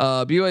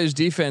 BYU's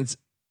defense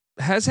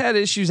has had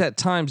issues at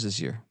times this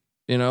year.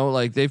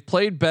 Like they've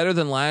played better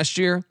than last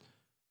year,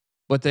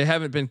 but they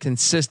haven't been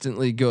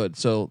consistently good.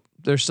 So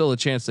there's still a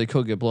chance they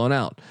could get blown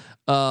out.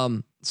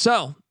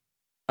 So,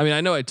 I mean,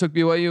 I know I took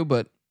BYU,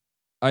 but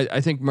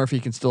I think Murphy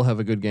can still have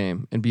a good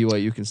game and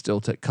BYU can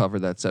still cover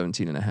that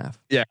 17.5.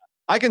 Yeah.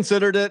 I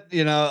considered it,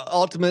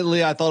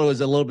 ultimately I thought it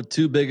was a little bit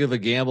too big of a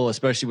gamble,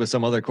 especially with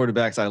some other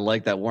quarterbacks I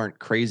like that weren't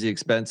crazy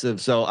expensive.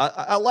 So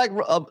I like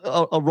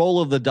a roll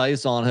of the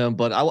dice on him,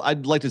 but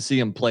I'd like to see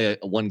him play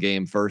a one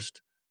game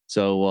first.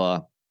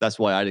 So that's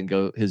why I didn't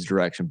go his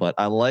direction, but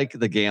I like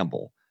the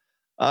gamble.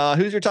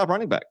 Who's your top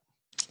running back?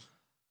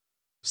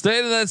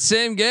 Staying in that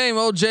same game,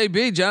 old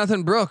JB,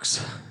 Jonathan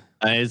Brooks.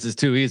 This is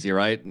too easy,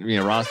 right?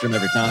 Roster him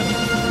every time.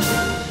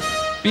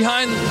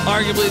 Behind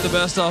arguably the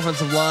best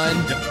offensive line,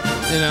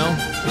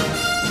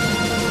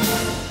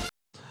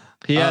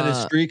 He had a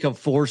streak of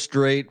 4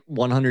 straight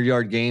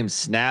 100-yard games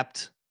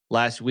snapped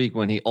last week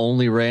when he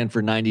only ran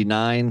for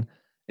 99.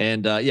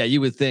 And you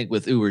would think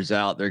with Ewers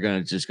out,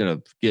 they're just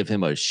gonna give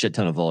him a shit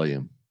ton of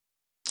volume.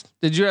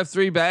 Did you have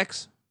 3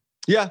 backs?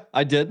 Yeah,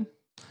 I did.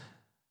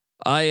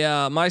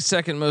 My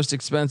second most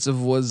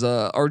expensive was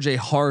RJ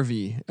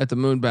Harvey at the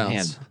Moon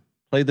Bounce. Man,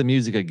 play the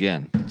music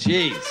again.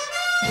 Jeez.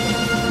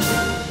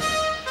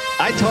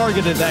 I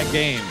targeted that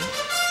game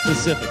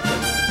specifically.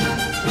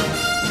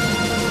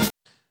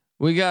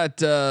 We got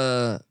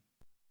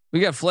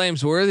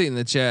Flames Worthy in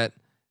the chat.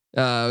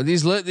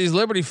 These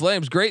Liberty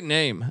Flames, great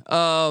name.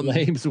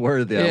 Flames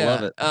Worthy, I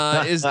love it.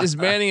 Is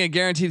Manning a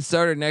guaranteed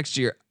starter next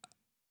year?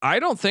 I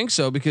don't think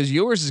so because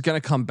Ewers is going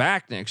to come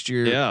back next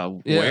year. Yeah,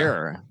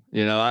 where?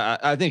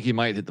 I think he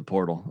might hit the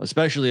portal,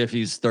 especially if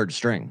he's third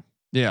string.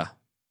 Yeah,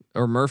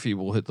 or Murphy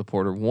will hit the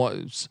portal.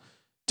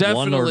 Definitely,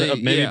 one or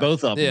maybe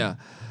both of them. Yeah.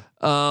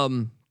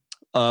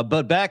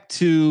 But back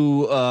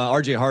to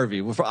RJ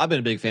Harvey. I've been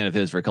a big fan of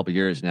his for a couple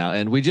years now,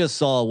 and we just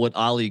saw what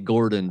Ollie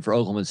Gordon for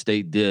Oklahoma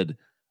State did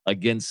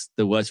against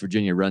the West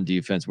Virginia run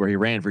defense, where he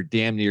ran for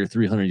damn near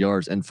 300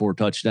 yards and 4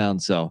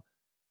 touchdowns. So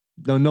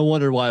no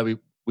wonder why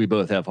we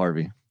both have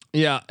Harvey.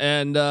 Yeah,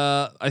 and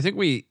I think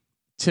we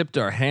tipped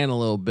our hand a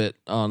little bit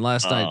on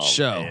last night's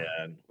show.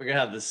 Man. We're gonna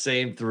have the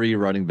same 3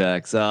 running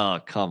backs. Oh,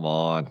 come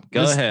on,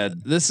 go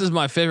ahead. This is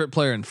my favorite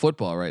player in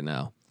football right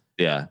now.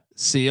 Yeah,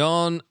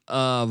 Sion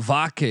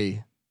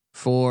Vake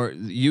for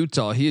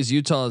Utah. He is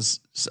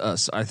Utah's,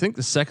 I think,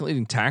 the second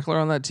leading tackler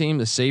on that team,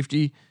 the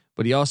safety,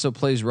 but he also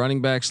plays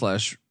running back /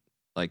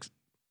 like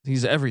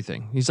he's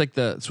everything. He's like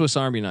the Swiss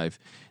Army knife.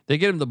 They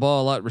get him the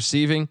ball a lot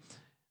receiving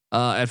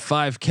at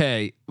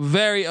 $5K.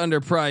 Very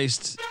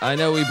underpriced. I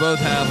know we both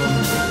have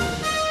him.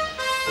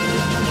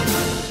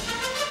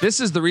 This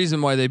is the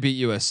reason why they beat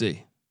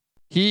USC.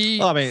 He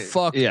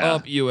fucked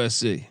up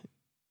USC.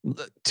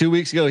 2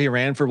 weeks ago, he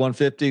ran for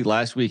 150.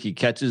 Last week, he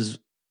catches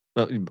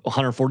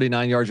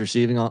 149 yards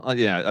receiving.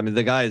 Yeah, I mean,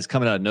 the guy is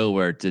coming out of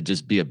nowhere to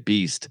just be a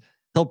beast.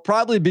 He'll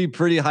probably be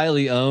pretty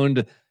highly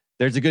owned.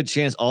 There's a good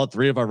chance all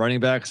 3 of our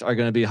running backs are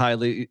going to be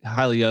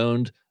highly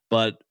owned,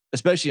 but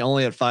especially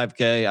only at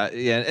 5K.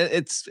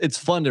 It's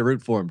fun to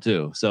root for him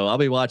too. So I'll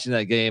be watching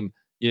that game,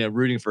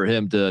 rooting for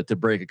him to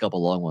break a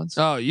couple long ones.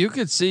 Oh, you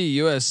could see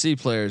USC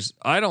players.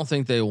 I don't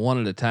think they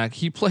wanted to attack.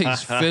 He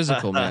plays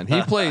physical, man.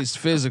 He plays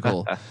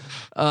physical.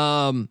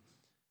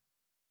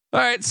 All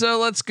right, so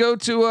let's go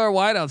to our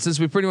wideout since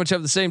we pretty much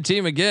have the same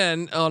team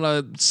again on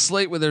a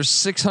slate where there's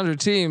 600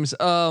 teams.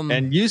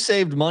 And you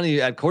saved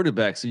money at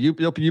quarterback, so you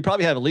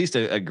probably have at least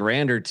a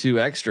grand or 2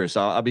 extra.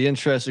 So I'll be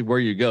interested where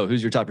you go.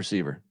 Who's your top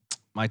receiver?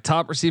 My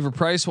top receiver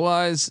price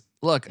wise,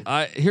 look,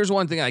 here's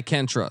one thing I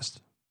can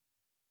trust.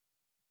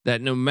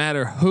 That no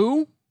matter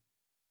who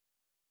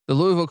the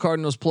Louisville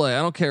Cardinals play,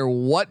 I don't care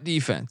what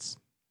defense,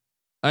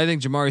 I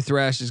think Jamari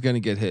Thrash is going to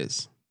get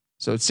his.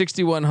 So it's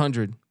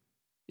 6,100.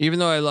 Even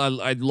though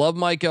I love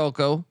Mike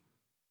Elko,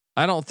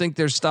 I don't think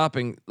they're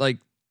stopping. Like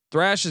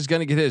Thrash is going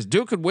to get his.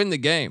 Duke could win the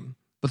game,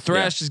 but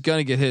Thrash is going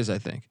to get his, I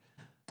think.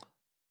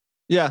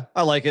 Yeah,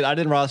 I like it. I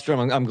didn't roster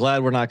him. I'm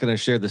glad we're not going to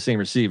share the same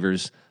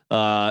receivers.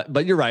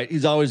 But you're right.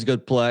 He's always a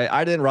good play.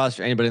 I didn't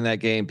roster anybody in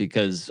that game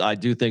because I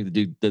do think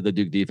the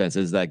Duke defense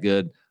is that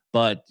good.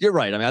 But you're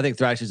right. I mean, I think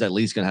Thrash is at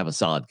least going to have a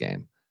solid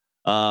game.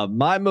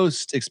 My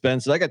most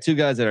expensive, I got 2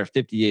 guys that are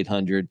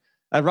 5,800.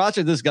 I've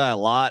rostered this guy a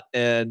lot,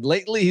 and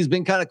lately he's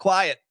been kind of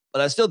quiet,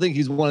 but I still think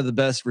he's one of the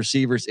best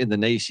receivers in the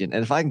nation.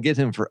 And if I can get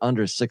him for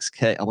under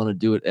 6K, I want to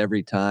do it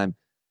every time.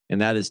 And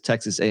that is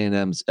Texas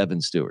A&M's Evan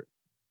Stewart.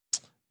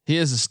 He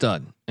is a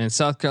stud, and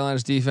South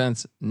Carolina's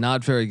defense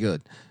not very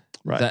good.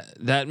 Right.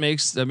 That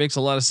makes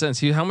a lot of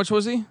sense. How much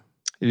was he?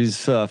 He's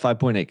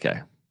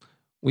 5.8K.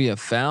 We have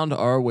found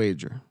our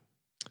wager.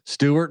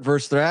 Stewart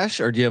versus Thrash,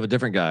 or do you have a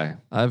different guy?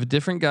 I have a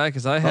different guy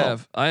because I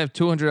have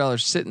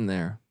 $200 sitting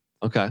there.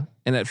 Okay.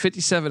 And at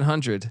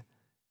 5,700,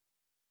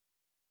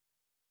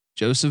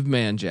 Joseph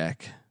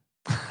Manjack.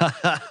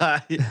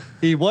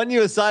 He won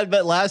you a side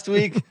bet last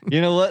week. You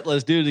know what?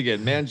 Let's do it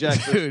again.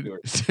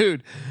 Manjack,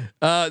 dude.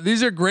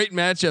 These are great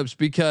matchups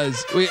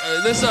because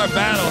this is our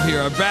battle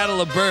here, our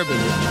battle of bourbon.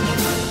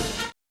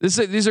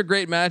 These are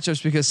great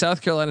matchups because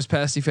South Carolina's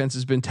pass defense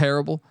has been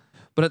terrible,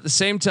 but at the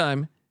same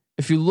time,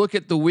 if you look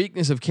at the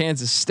weakness of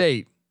Kansas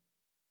State,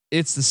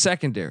 it's the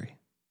secondary.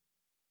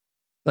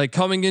 Like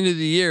coming into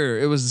the year,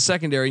 it was the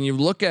secondary, and you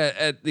look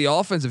at the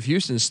offense of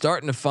Houston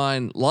starting to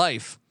find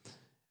life.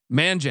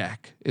 Manjack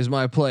is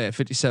my play at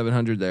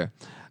 5,700 there.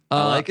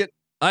 I like it.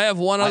 I have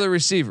one other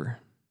receiver.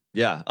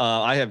 Yeah,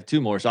 I have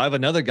 2 more. So I have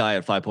another guy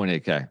at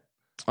 5.8K.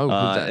 Oh,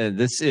 and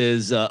this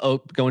is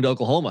going to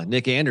Oklahoma.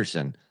 Nick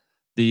Anderson,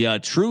 the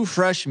true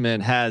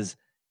freshman,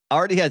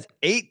 already has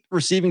 8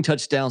 receiving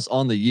touchdowns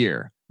on the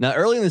year. Now,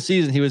 early in the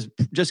season, he was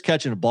just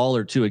catching a ball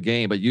or 2 a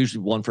game, but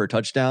usually 1 for a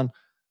touchdown.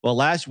 Well,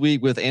 last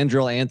week with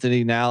Andrel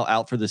Anthony now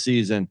out for the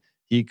season,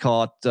 he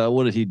caught,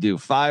 what did he do?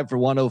 5 for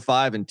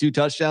 105 and 2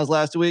 touchdowns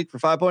last week for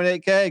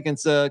 5.8K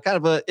against kind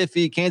of a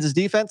iffy Kansas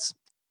defense.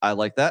 I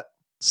like that.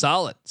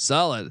 Solid.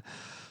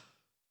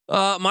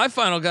 My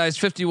final guy is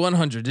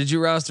 5,100. Did you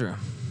roster him?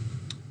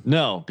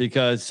 No,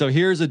 because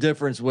here's a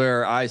difference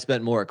where I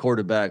spent more at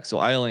quarterback. So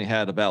I only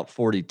had about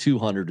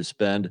 4,200 to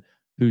spend.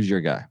 Who's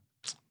your guy?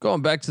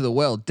 Going back to the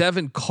well,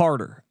 Devin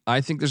Carter.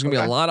 I think there's going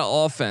to be a lot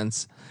of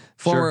offense.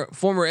 Former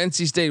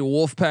NC State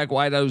Wolfpack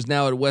wideout who's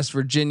now at West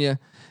Virginia.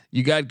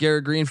 You got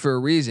Garrett Green for a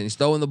reason. He's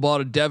throwing the ball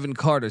to Devin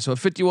Carter. So at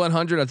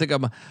 5,100, I think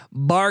I'm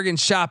bargain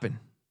shopping.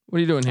 What are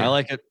you doing here? I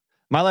like it.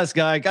 My last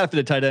guy, got to fit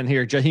a tight end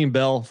here. Jaheim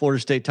Bell,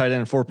 Florida State tight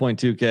end,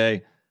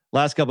 4.2K.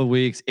 Last couple of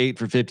weeks, 8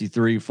 for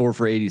 53, 4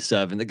 for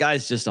 87. The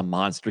guy's just a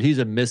monster. He's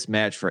a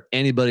mismatch for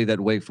anybody that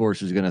Wake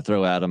Forest is going to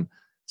throw at him.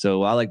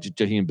 So I like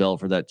Jaheim Bell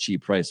for that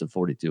cheap price of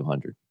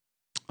 4,200.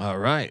 All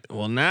right.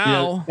 Well,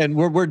 now and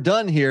we're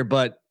done here.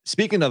 But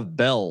speaking of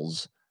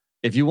bells,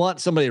 if you want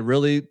somebody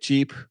really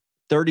cheap,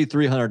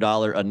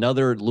 $3,300,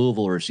 another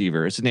Louisville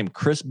receiver. It's named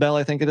Chris Bell,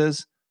 I think it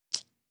is.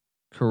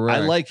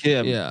 Correct. I like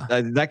him. Yeah.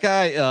 That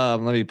guy.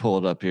 Let me pull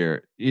it up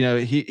here. You know,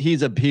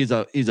 he's a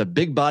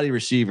big body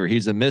receiver.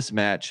 He's a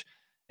mismatch,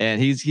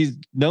 and he's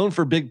known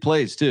for big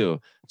plays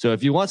too. So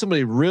if you want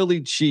somebody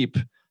really cheap,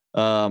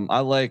 I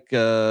like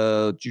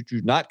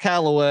not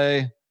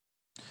Callaway,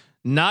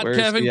 not Where's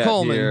Kevin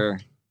Coleman. Here?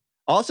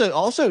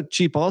 Also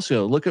cheap.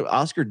 Also look at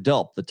Oscar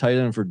Delp, the tight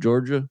end for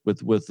Georgia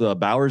with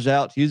Bowers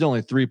out. He's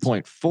only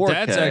 3.4.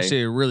 That's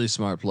actually a really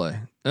smart play.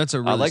 That's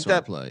a really like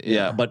smart that play.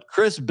 Yeah, but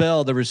Chris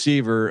Bell, the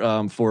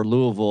receiver for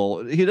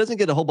Louisville, he doesn't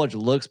get a whole bunch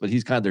of looks, but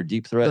he's kind of their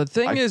deep threat. The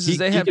thing is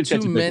they have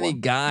too many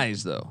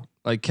guys though.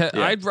 Like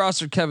I'd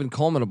roster Kevin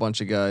Coleman a bunch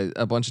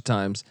of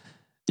times.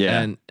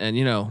 Yeah, and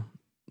you know,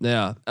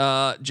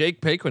 yeah.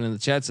 Jake Paquin in the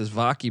chat says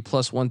Vaki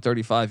plus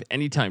 135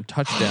 anytime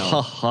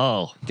touchdown.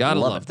 Gotta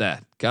love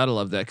that. Gotta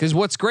love that. Because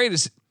what's great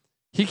is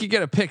he could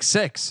get a pick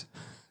six.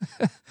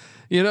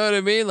 You know what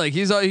I mean? Like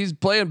he's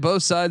playing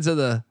both sides of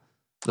the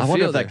I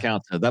wonder if there. that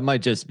counts. That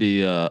might just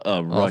be a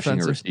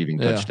rushing or receiving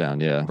touchdown.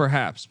 Yeah,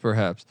 perhaps.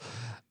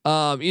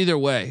 Either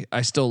way,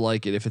 I still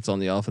like it if it's on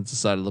the offensive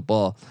side of the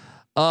ball.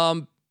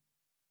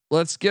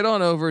 Let's get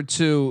on over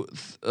to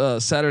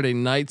Saturday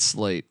night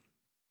slate.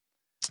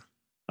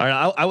 All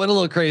right, I went a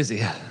little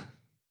crazy.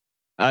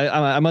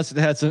 I must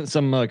have had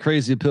some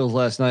crazy pills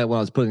last night when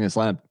I was putting this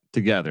lineup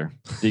together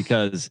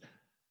because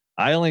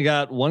I only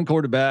got one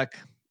quarterback.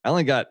 I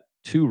only got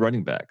two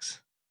running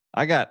backs.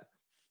 I got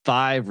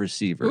 5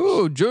 receivers.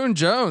 Ooh, June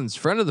Jones,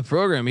 friend of the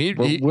program.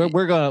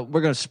 We're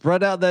gonna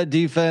spread out that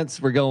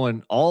defense. We're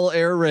going all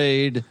air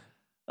raid.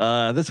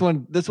 This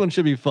one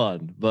should be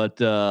fun. But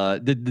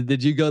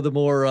did you go the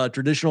more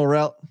traditional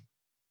route?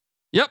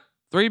 Yep.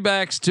 3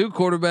 backs, 2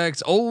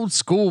 quarterbacks, old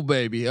school,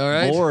 baby. All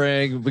right.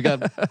 Boring. We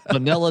got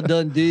Vanilla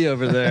Dundee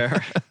over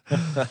there.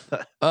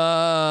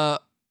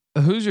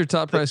 Who's your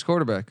top price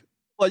quarterback?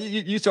 Well,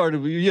 you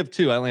started. You have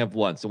 2. I only have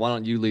 1. So why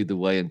don't you lead the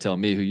way and tell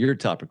me who your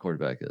top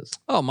quarterback is?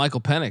 Oh, Michael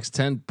Penix,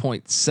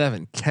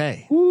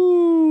 10.7K.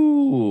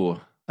 Ooh.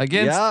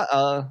 Against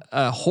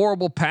a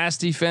horrible pass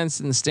defense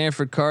in the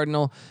Stanford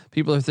Cardinal.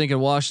 People are thinking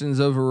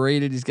Washington's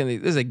overrated. This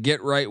is a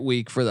get right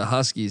week for the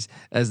Huskies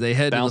as they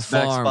head to the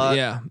farm.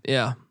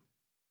 Yeah.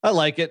 I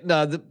like it.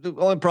 No, the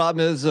only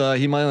problem is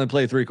he might only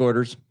play 3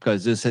 quarters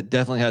because this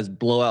definitely has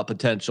blowout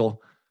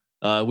potential.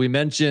 We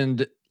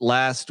mentioned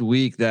last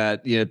week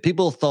that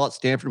people thought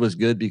Stanford was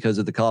good because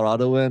of the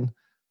Colorado win,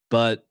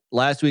 but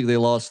last week they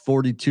lost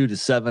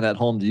 42-7 at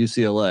home to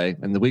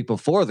UCLA, and the week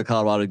before the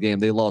Colorado game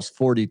they lost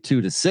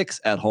 42-6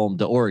 at home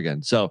to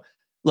Oregon. So,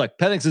 look,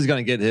 Penix is going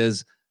to get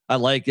his. I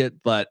like it,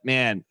 but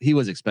man, he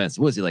was expensive.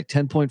 What was he like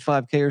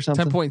 10.5K or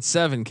something?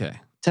 10.7K.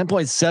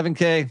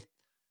 10.7K.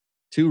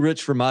 Too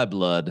rich for my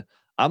blood.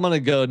 I'm going to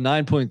go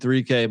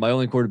 9.3K. My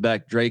only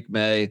quarterback, Drake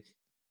May.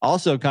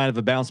 Also kind of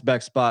a bounce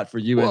back spot for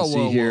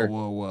UNC here.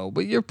 Whoa.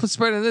 But you're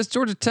spreading this.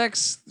 Georgia Tech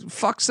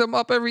fucks them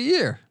up every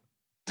year.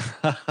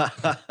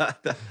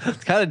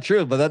 It's kind of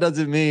true, but that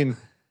doesn't mean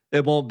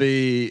it won't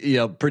be,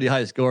 pretty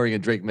high scoring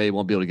and Drake May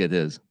won't be able to get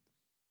his.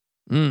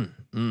 I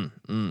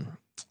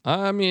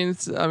mean,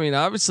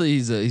 obviously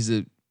he's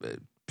a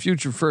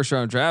future first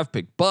round draft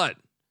pick, but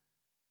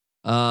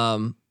I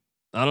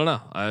don't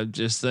know. I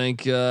just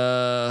think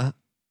how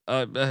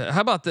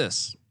about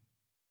this?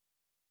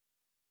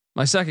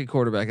 My second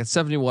quarterback at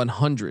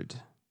 7,100.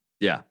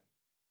 Yeah.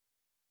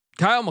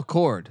 Kyle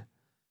McCord.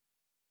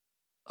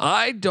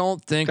 I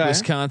don't think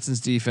Wisconsin's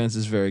defense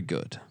is very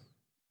good.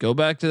 Go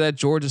back to that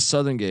Georgia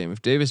Southern game.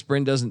 If Davis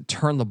Brin doesn't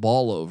turn the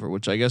ball over,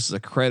 which I guess is a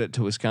credit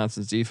to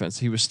Wisconsin's defense,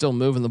 he was still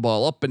moving the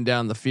ball up and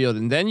down the field.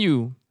 And then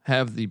you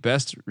have the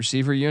best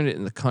receiver unit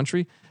in the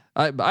country.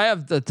 I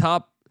have the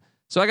top.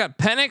 So I got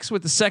Penix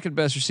with the second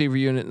best receiver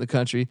unit in the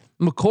country.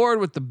 McCord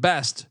with the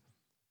best.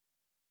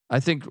 I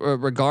think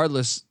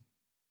regardless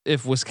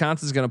if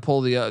Wisconsin's going to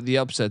pull the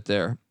upset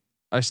there,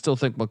 I still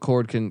think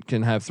McCord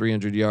can have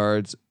 300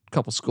 yards, a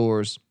couple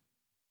scores.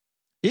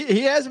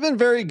 He has been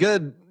very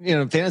good,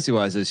 fantasy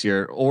wise this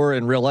year, or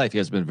in real life, he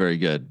has been very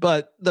good,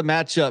 but the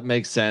matchup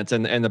makes sense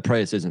and the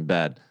price isn't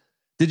bad.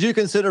 Did you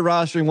consider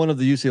rostering one of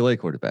the UCLA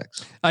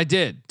quarterbacks? I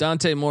did.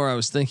 Dante Moore, I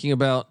was thinking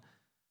about.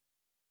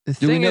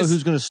 Do we know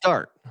who's going to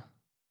start?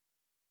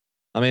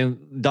 I mean,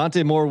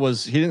 Dante Moore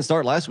he didn't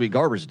start last week.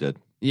 Garbers did.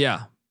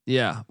 Yeah.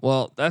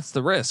 Well, that's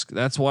the risk.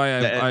 That's why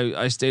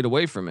I stayed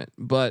away from it.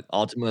 But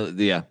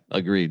ultimately, yeah,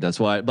 agreed. That's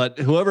why. But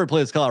whoever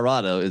plays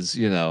Colorado is,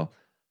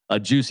 a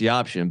juicy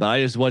option. But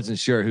I just wasn't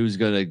sure who's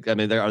going to. I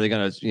mean, are they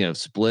going to,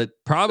 split?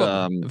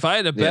 Probably. If I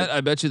had to bet, I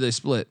bet you they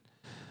split.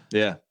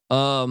 Yeah.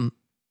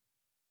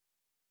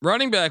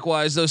 Running back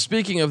wise, though,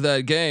 speaking of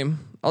that game,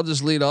 I'll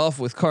just lead off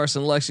with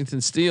Carson Lexington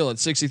Steele at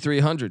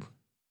 6,300.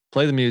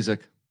 Play the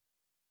music.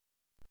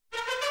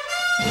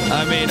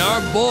 I mean,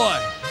 our boy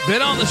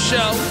been on the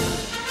show.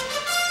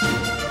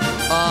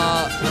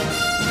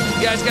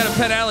 You guys got a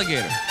pet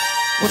alligator.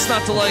 What's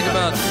not to like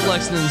about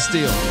Lexington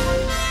Steele?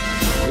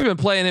 We've been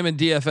playing him in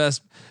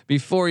DFS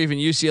before even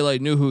UCLA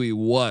knew who he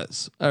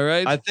was. All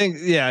right. I think,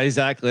 yeah,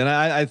 exactly. And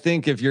I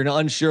think if you're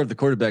unsure of the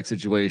quarterback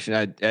situation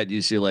at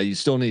UCLA, you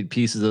still need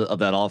pieces of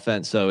that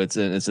offense. So it's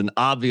an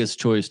obvious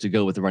choice to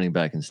go with the running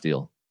back and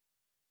steal.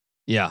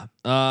 Yeah.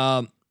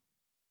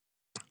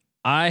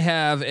 I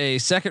have a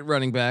second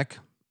running back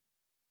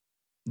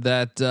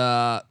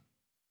that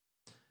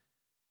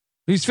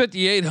he's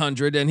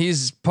 5,800 and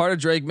he's part of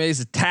Drake May's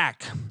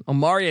attack.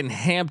 Omarion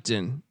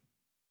Hampton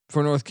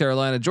for North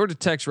Carolina. Georgia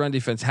Tech's run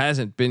defense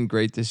hasn't been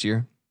great this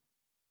year.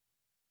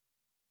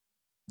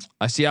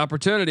 I see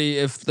opportunity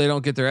if they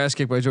don't get their ass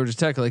kicked by Georgia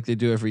Tech like they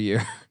do every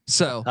year.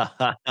 So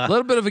a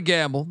little bit of a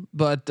gamble,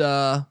 but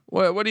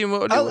what do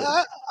you?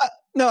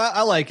 No,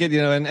 I like it,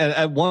 and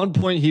at one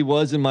point he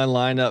was in my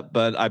lineup,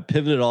 but I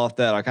pivoted off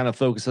that. I kind of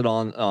focused it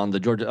on the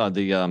Georgia,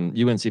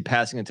 UNC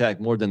passing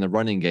attack more than the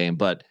running game,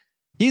 but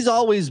he's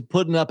always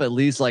putting up at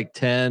least like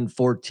 10,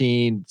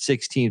 14,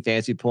 16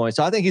 fantasy points.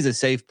 So I think he's a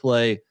safe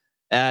play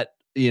at,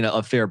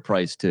 a fair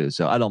price too.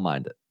 So I don't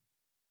mind it.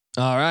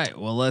 All right.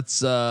 Well,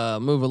 let's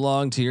move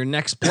along to your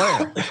next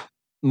player.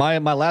 My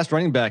last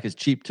running back is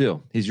cheap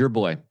too. He's your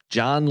boy,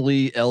 John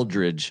Lee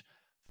Eldridge,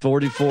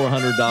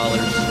 $4,400.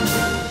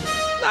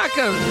 Not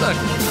gonna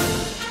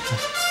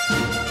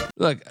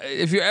look.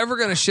 If you're ever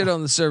gonna shit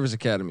on the service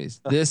academies,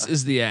 this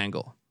is the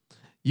angle.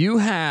 You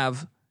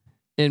have,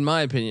 in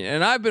my opinion,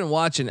 and I've been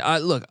watching.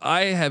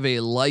 I have a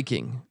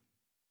liking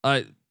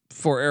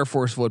for Air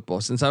Force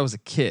football since I was a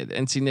kid.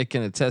 NC Nick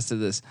can attest to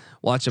this.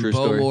 Watching True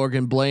Bo story.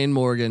 Morgan, Blaine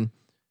Morgan.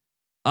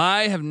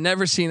 I have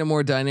never seen a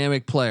more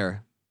dynamic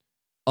player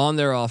on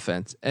their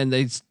offense, and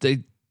they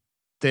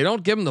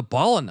don't give him the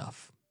ball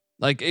enough.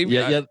 Like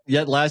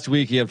yet last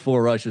week he had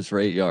 4 rushes for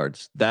 8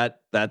 yards.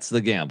 That's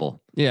the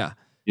gamble. Yeah,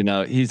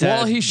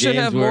 he should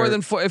have more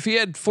than 4. If he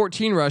had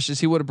 14 rushes,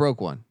 he would have broke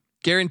one.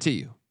 Guarantee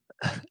you.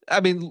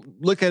 I mean,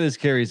 look at his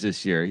carries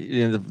this year.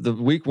 The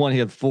week 1 he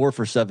had 4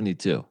 for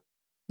 72.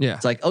 Yeah,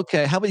 it's like,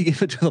 okay, how about you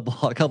give it to the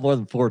ball a couple more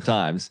than 4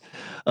 times?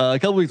 A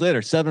couple weeks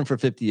later, 7 for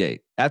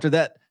 58. After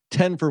that,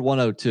 10 for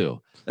 102.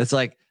 It's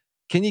like,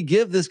 can you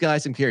give this guy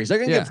some carries? They're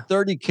going to give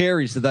 30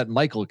 carries to that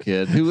Michael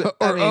kid who,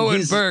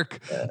 Owen Burke.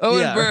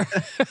 Burke.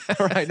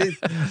 Right.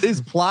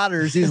 These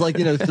plotters, he's like,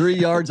 3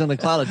 yards on the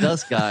cloud of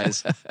dust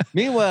guys.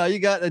 Meanwhile, you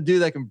got a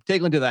dude that can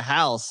take one to the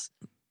house.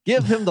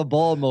 Give him the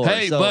ball more.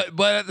 Hey, but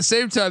at the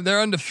same time,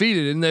 they're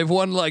undefeated and they've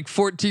won like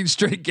 14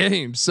 straight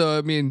games. So,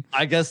 I mean,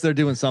 I guess they're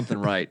doing something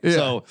right. Yeah.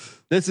 So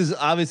this is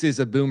obviously it's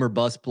a boomer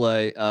bust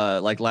play.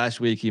 Like last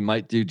week, he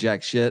might do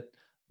jack shit,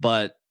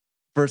 but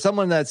for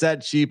someone that's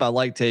that cheap, I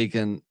like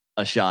taking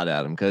a shot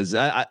at him because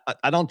I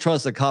don't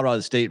trust the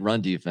Colorado State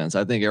run defense.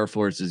 I think Air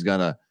Force is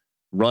gonna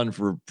run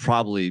for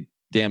probably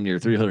damn near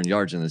 300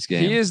 yards in this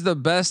game. He is the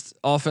best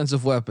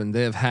offensive weapon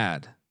they have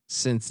had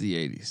since the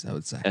 80s, I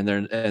would say. And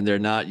they're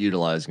not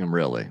utilizing him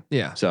really.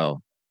 Yeah.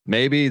 So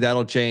maybe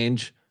that'll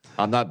change.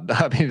 I mean,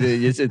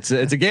 it's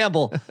a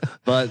gamble,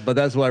 but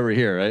that's why we're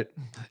here, right?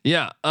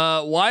 Yeah.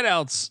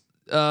 Wideouts.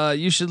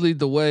 You should lead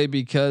the way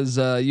because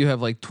you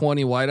have like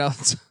 20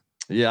 wideouts.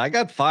 Yeah, I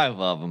got 5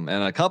 of them,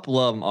 and a couple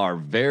of them are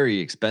very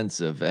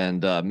expensive.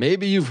 And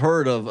maybe you've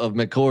heard of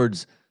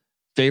McCord's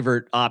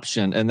favorite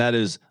option, and that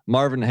is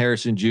Marvin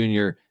Harrison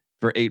Jr.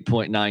 for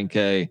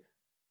 8.9K.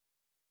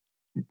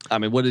 I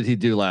mean, what did he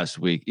do last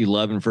week?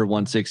 11 for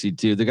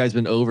 162. The guy's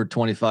been over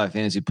 25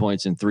 fantasy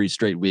points in 3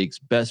 straight weeks.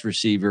 Best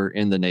receiver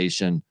in the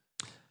nation.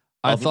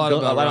 I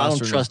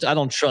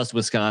don't trust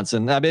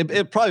Wisconsin. I mean,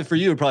 it probably for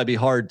you would probably be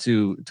hard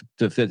to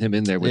fit him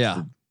in there with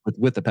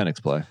the Penix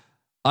play.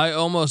 I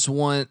almost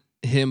want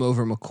him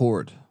over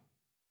McCord.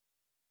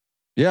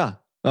 Yeah.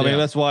 I mean,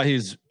 that's why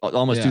he's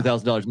almost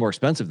 $2,000 more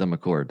expensive than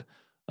McCord.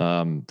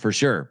 For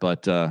sure.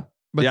 But then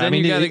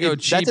you got to go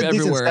cheap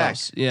everywhere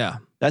else. Yeah.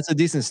 That's a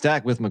decent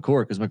stack with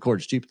McCord because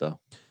McCord's cheap though.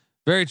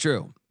 Very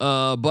true.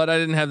 But I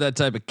didn't have that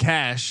type of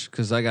cash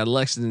because I got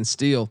Lexington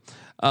Steel.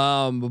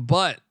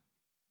 But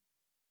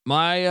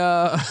my,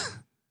 I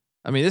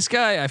mean, this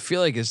guy I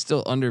feel like is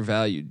still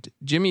undervalued.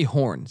 Jimmy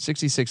Horn,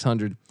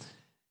 6,600.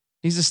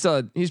 He's a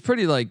stud. He's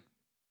pretty like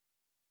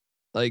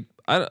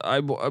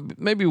I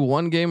maybe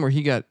one game where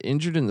he got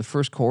injured in the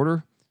first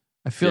quarter.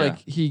 I feel like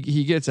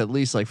he gets at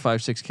least like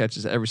 5-6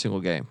 catches every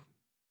single game.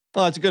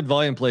 Oh, it's a good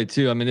volume play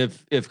too. I mean,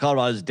 if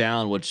Colorado's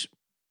down, which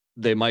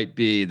they might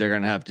be, they're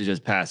going to have to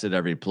just pass it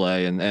every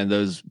play, and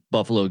those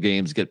Buffalo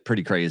games get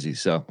pretty crazy.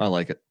 So I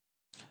like it.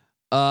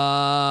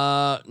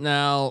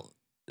 Now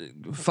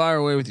fire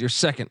away with your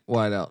second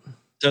wideout.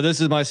 So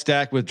this is my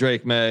stack with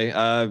Drake May.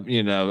 I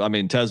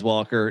mean, Tez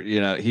Walker,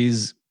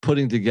 he's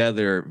putting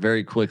together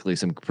very quickly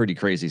some pretty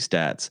crazy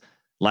stats.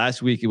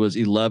 Last week it was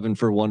 11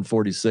 for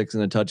 146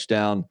 and a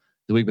touchdown.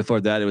 The week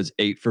before that it was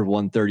 8 for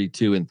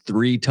 132 and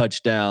 3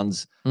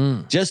 touchdowns.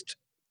 Just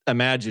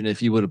imagine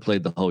if you would have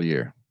played the whole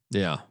year.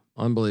 Yeah,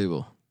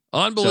 unbelievable.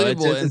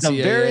 It's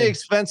a very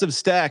expensive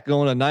stack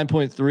going to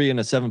 9.3 and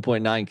a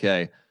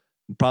 7.9K.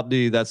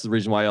 Probably that's the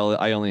reason why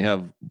I only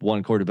have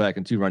 1 quarterback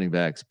and 2 running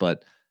backs.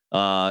 But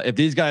if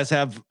these guys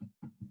have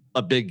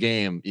a big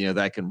game,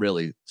 that can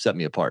really set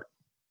me apart.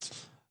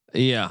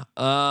 Yeah.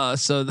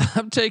 So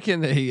I'm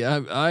taking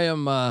I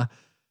am. I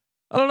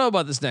don't know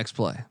about this next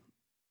play.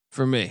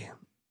 For me,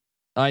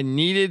 I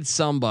needed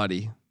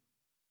somebody,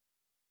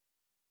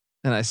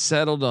 and I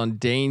settled on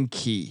Dane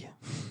Key.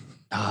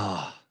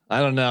 Oh, I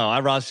don't know.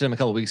 I rostered him a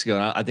couple weeks ago,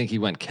 and I think he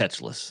went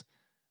catchless.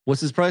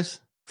 What's his price?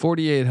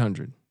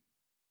 4,800.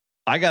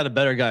 I got a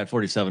better guy at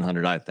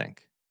 4,700. I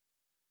think.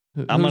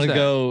 I'm gonna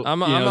go.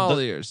 I'm all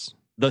ears.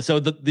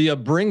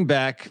 The bring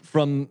back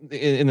from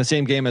in the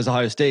same game as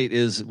Ohio State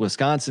is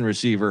Wisconsin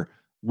receiver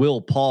Will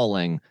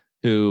Pauling,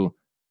 who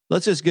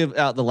let's just give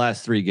out the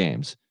last 3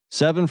 games: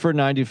 7 for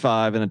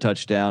 95 and a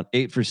touchdown,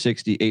 8 for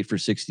 60, 8 for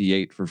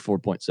 68 for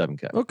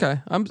 4.7K.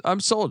 Okay, I'm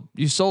sold.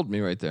 You sold me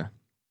right there.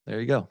 There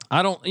you go.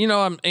 I don't,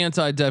 I'm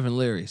anti Devin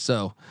Leary,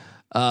 so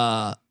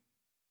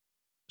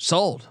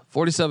sold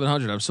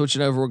 4,700. I'm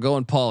switching over. We're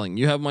going Pauling.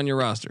 You have him on your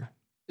roster.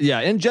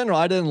 Yeah, in general,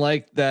 I didn't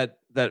like that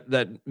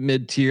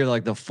mid tier,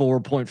 like the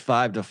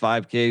 4.5 to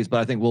 5Ks, but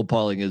I think Will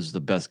Pauling is the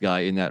best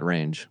guy in that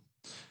range.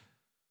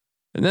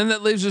 And then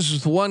that leaves us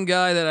with one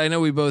guy that I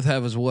know we both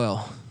have as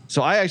well.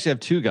 So I actually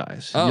have 2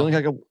 guys. Oh. You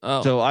only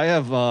got So I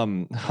have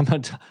I'm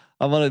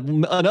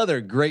on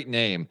another great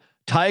name,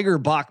 Tiger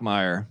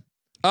Bachmeier.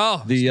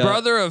 Oh, the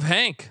brother of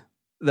Hank.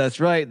 That's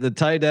right, the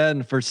tight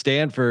end for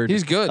Stanford.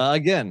 He's good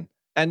again,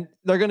 and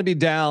they're going to be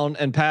down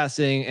and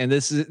passing, and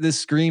this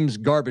screams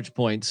garbage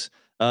points.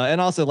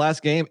 And also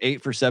last game,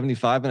 8 for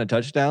 75 and a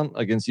touchdown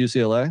against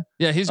UCLA.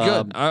 Yeah, he's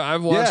good.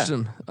 I've watched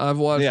him. I've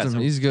watched him. So,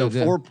 he's good.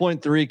 So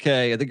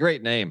 4.3K. The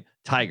great name,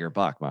 Tiger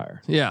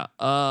Bachmeier. Yeah.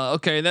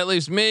 Okay. That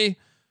leaves me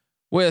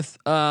with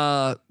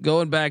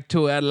going back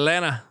to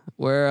Atlanta,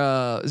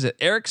 where is it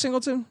Eric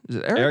Singleton? Is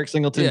it Eric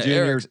Singleton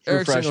Jr.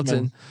 Eric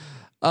Singleton.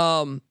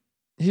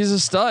 He's a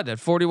stud at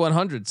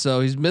 4,100. So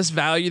he's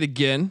misvalued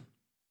again.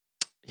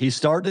 He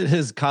started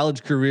his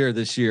college career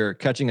this year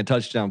catching a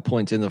touchdown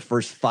point in the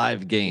first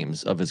 5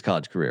 games of his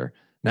college career.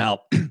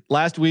 Now,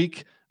 last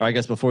week, or I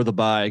guess before the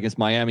bye against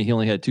Miami, he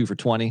only had 2 for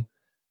 20.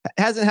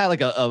 Hasn't had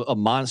like a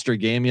monster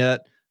game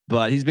yet,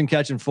 but he's been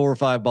catching 4 or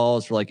 5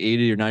 balls for like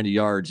 80 or 90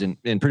 yards in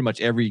pretty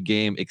much every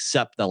game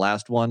except the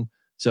last one.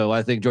 So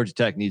I think Georgia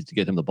Tech needs to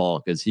get him the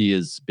ball because he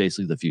is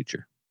basically the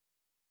future.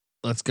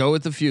 Let's go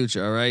with the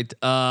future. All right.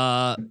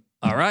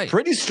 All right.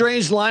 Pretty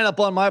strange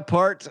lineup on my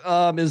part.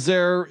 Is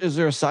there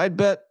a side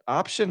bet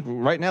option?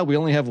 Right now we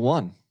only have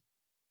one.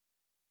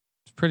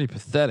 It's pretty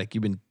pathetic.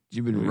 You've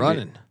been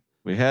running.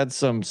 We had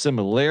some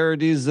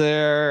similarities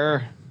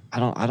there. I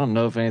don't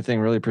know if anything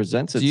really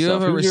presents itself. Do you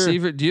have a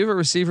receiver? Do you have a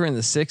receiver in the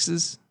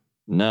 6s?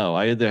 No,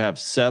 I either have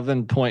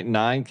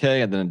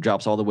 7.9K and then it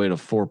drops all the way to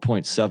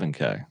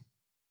 4.7K.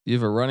 You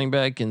have a running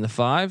back in the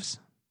 5s?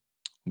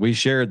 We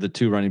shared the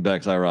 2 running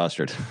backs I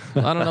rostered.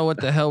 I don't know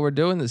what the hell we're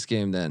doing this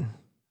game then.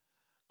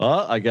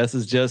 Well, I guess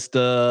it's just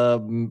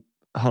hold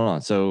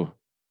on. So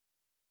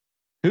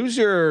who's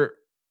your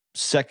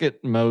second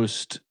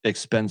most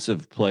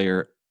expensive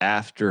player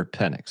after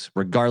Penix,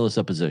 regardless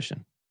of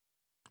position?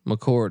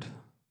 McCord.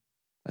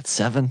 That's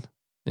 7.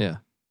 Yeah.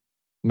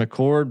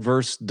 McCord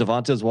versus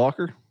Devontae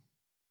Walker.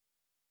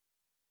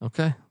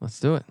 Okay, let's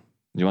do it.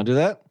 You want to do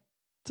that?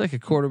 Take a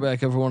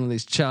quarterback over one of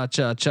these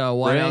cha-cha-cha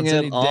wideouts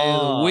any day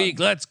of the week.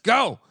 Let's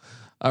go.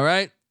 All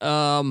right.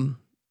 All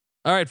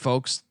right,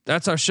 folks.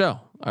 That's our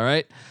show. All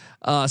right.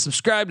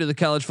 Subscribe to the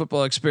College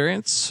Football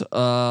Experience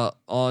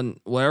on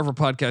wherever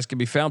podcast can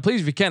be found.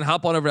 Please, if you can,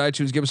 hop on over to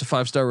iTunes, give us a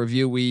 5-star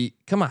review.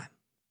 Come on.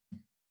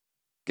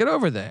 Get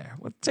over there.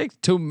 Take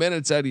 2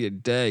 minutes out of your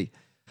day.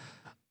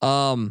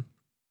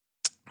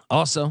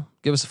 Also,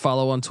 give us a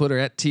follow on Twitter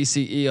at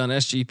TCE on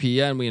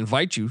SGPN. We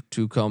invite you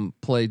to come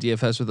play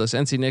DFS with us.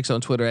 NC Nick's on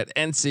Twitter at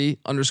NC__NICK.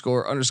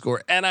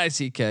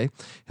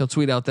 He'll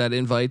tweet out that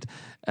invite.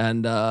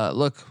 And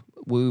look,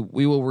 we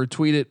will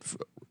retweet it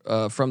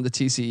from the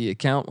TCE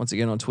account. Once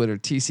again, on Twitter,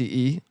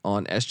 TCE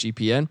on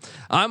SGPN.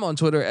 I'm on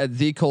Twitter at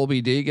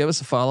TheColbyD. Give us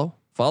a follow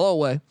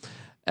away.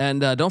 And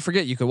don't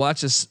forget, you can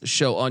watch this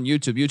show on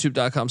YouTube,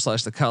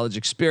 youtube.com/The College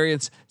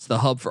Experience. It's the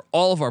hub for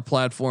all of our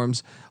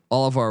platforms,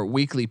 all of our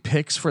weekly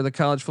picks for the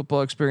College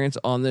Football Experience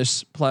on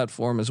this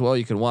platform as well.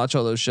 You can watch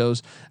all those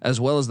shows,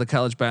 as well as the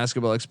College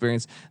Basketball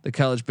Experience, the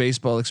College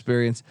Baseball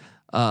Experience,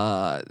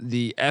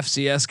 the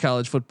FCS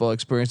College Football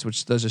Experience,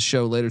 which does a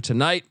show later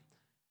tonight.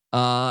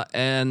 So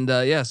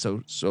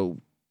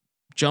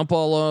jump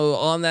all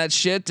on that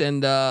shit.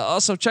 And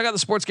also check out the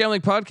Sports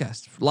Gambling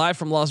Podcast, live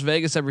from Las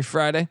Vegas every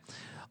Friday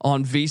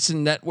on VSiN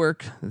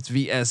Network. That's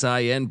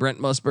VSIN, Brent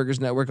Musburger's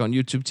network on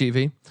YouTube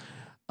TV.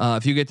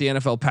 If you get the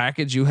NFL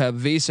package, you have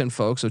VSiN,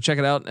 folks. So check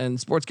it out. And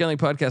Sports Gambling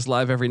Podcast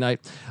live every night.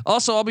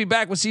 Also, I'll be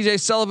back with CJ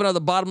Sullivan on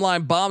the Bottom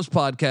Line Bombs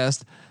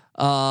podcast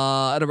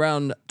at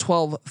around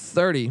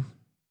 12:30.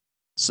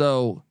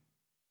 So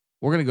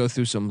we're going to go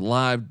through some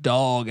live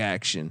dog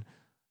action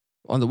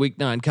on the Week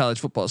 9 college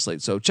football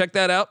slate. So check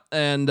that out.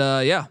 And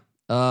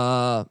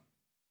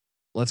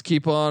let's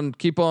keep on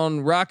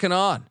rocking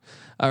on.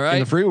 All right.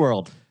 In the free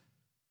world.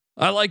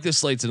 I like this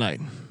slate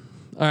tonight.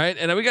 All right,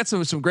 and then we got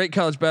some great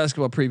college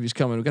basketball previews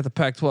coming. We got the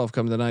Pac-12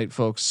 coming tonight,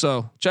 folks.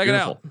 So check it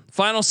out.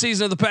 Final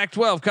season of the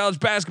Pac-12 college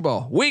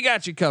basketball. We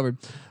got you covered.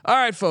 All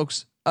right,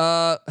 folks.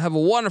 Have a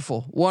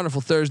wonderful,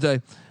 wonderful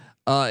Thursday.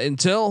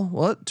 Until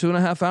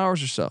 2.5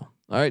 hours or so.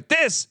 All right,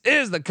 this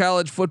is the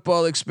College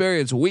Football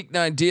Experience Week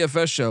 9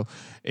 DFS show.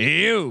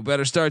 You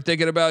better start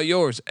thinking about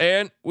yours,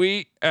 and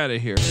we out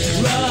of here.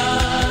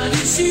 Run and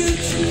shoot.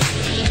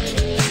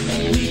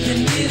 We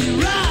can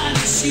really run and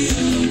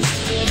shoot.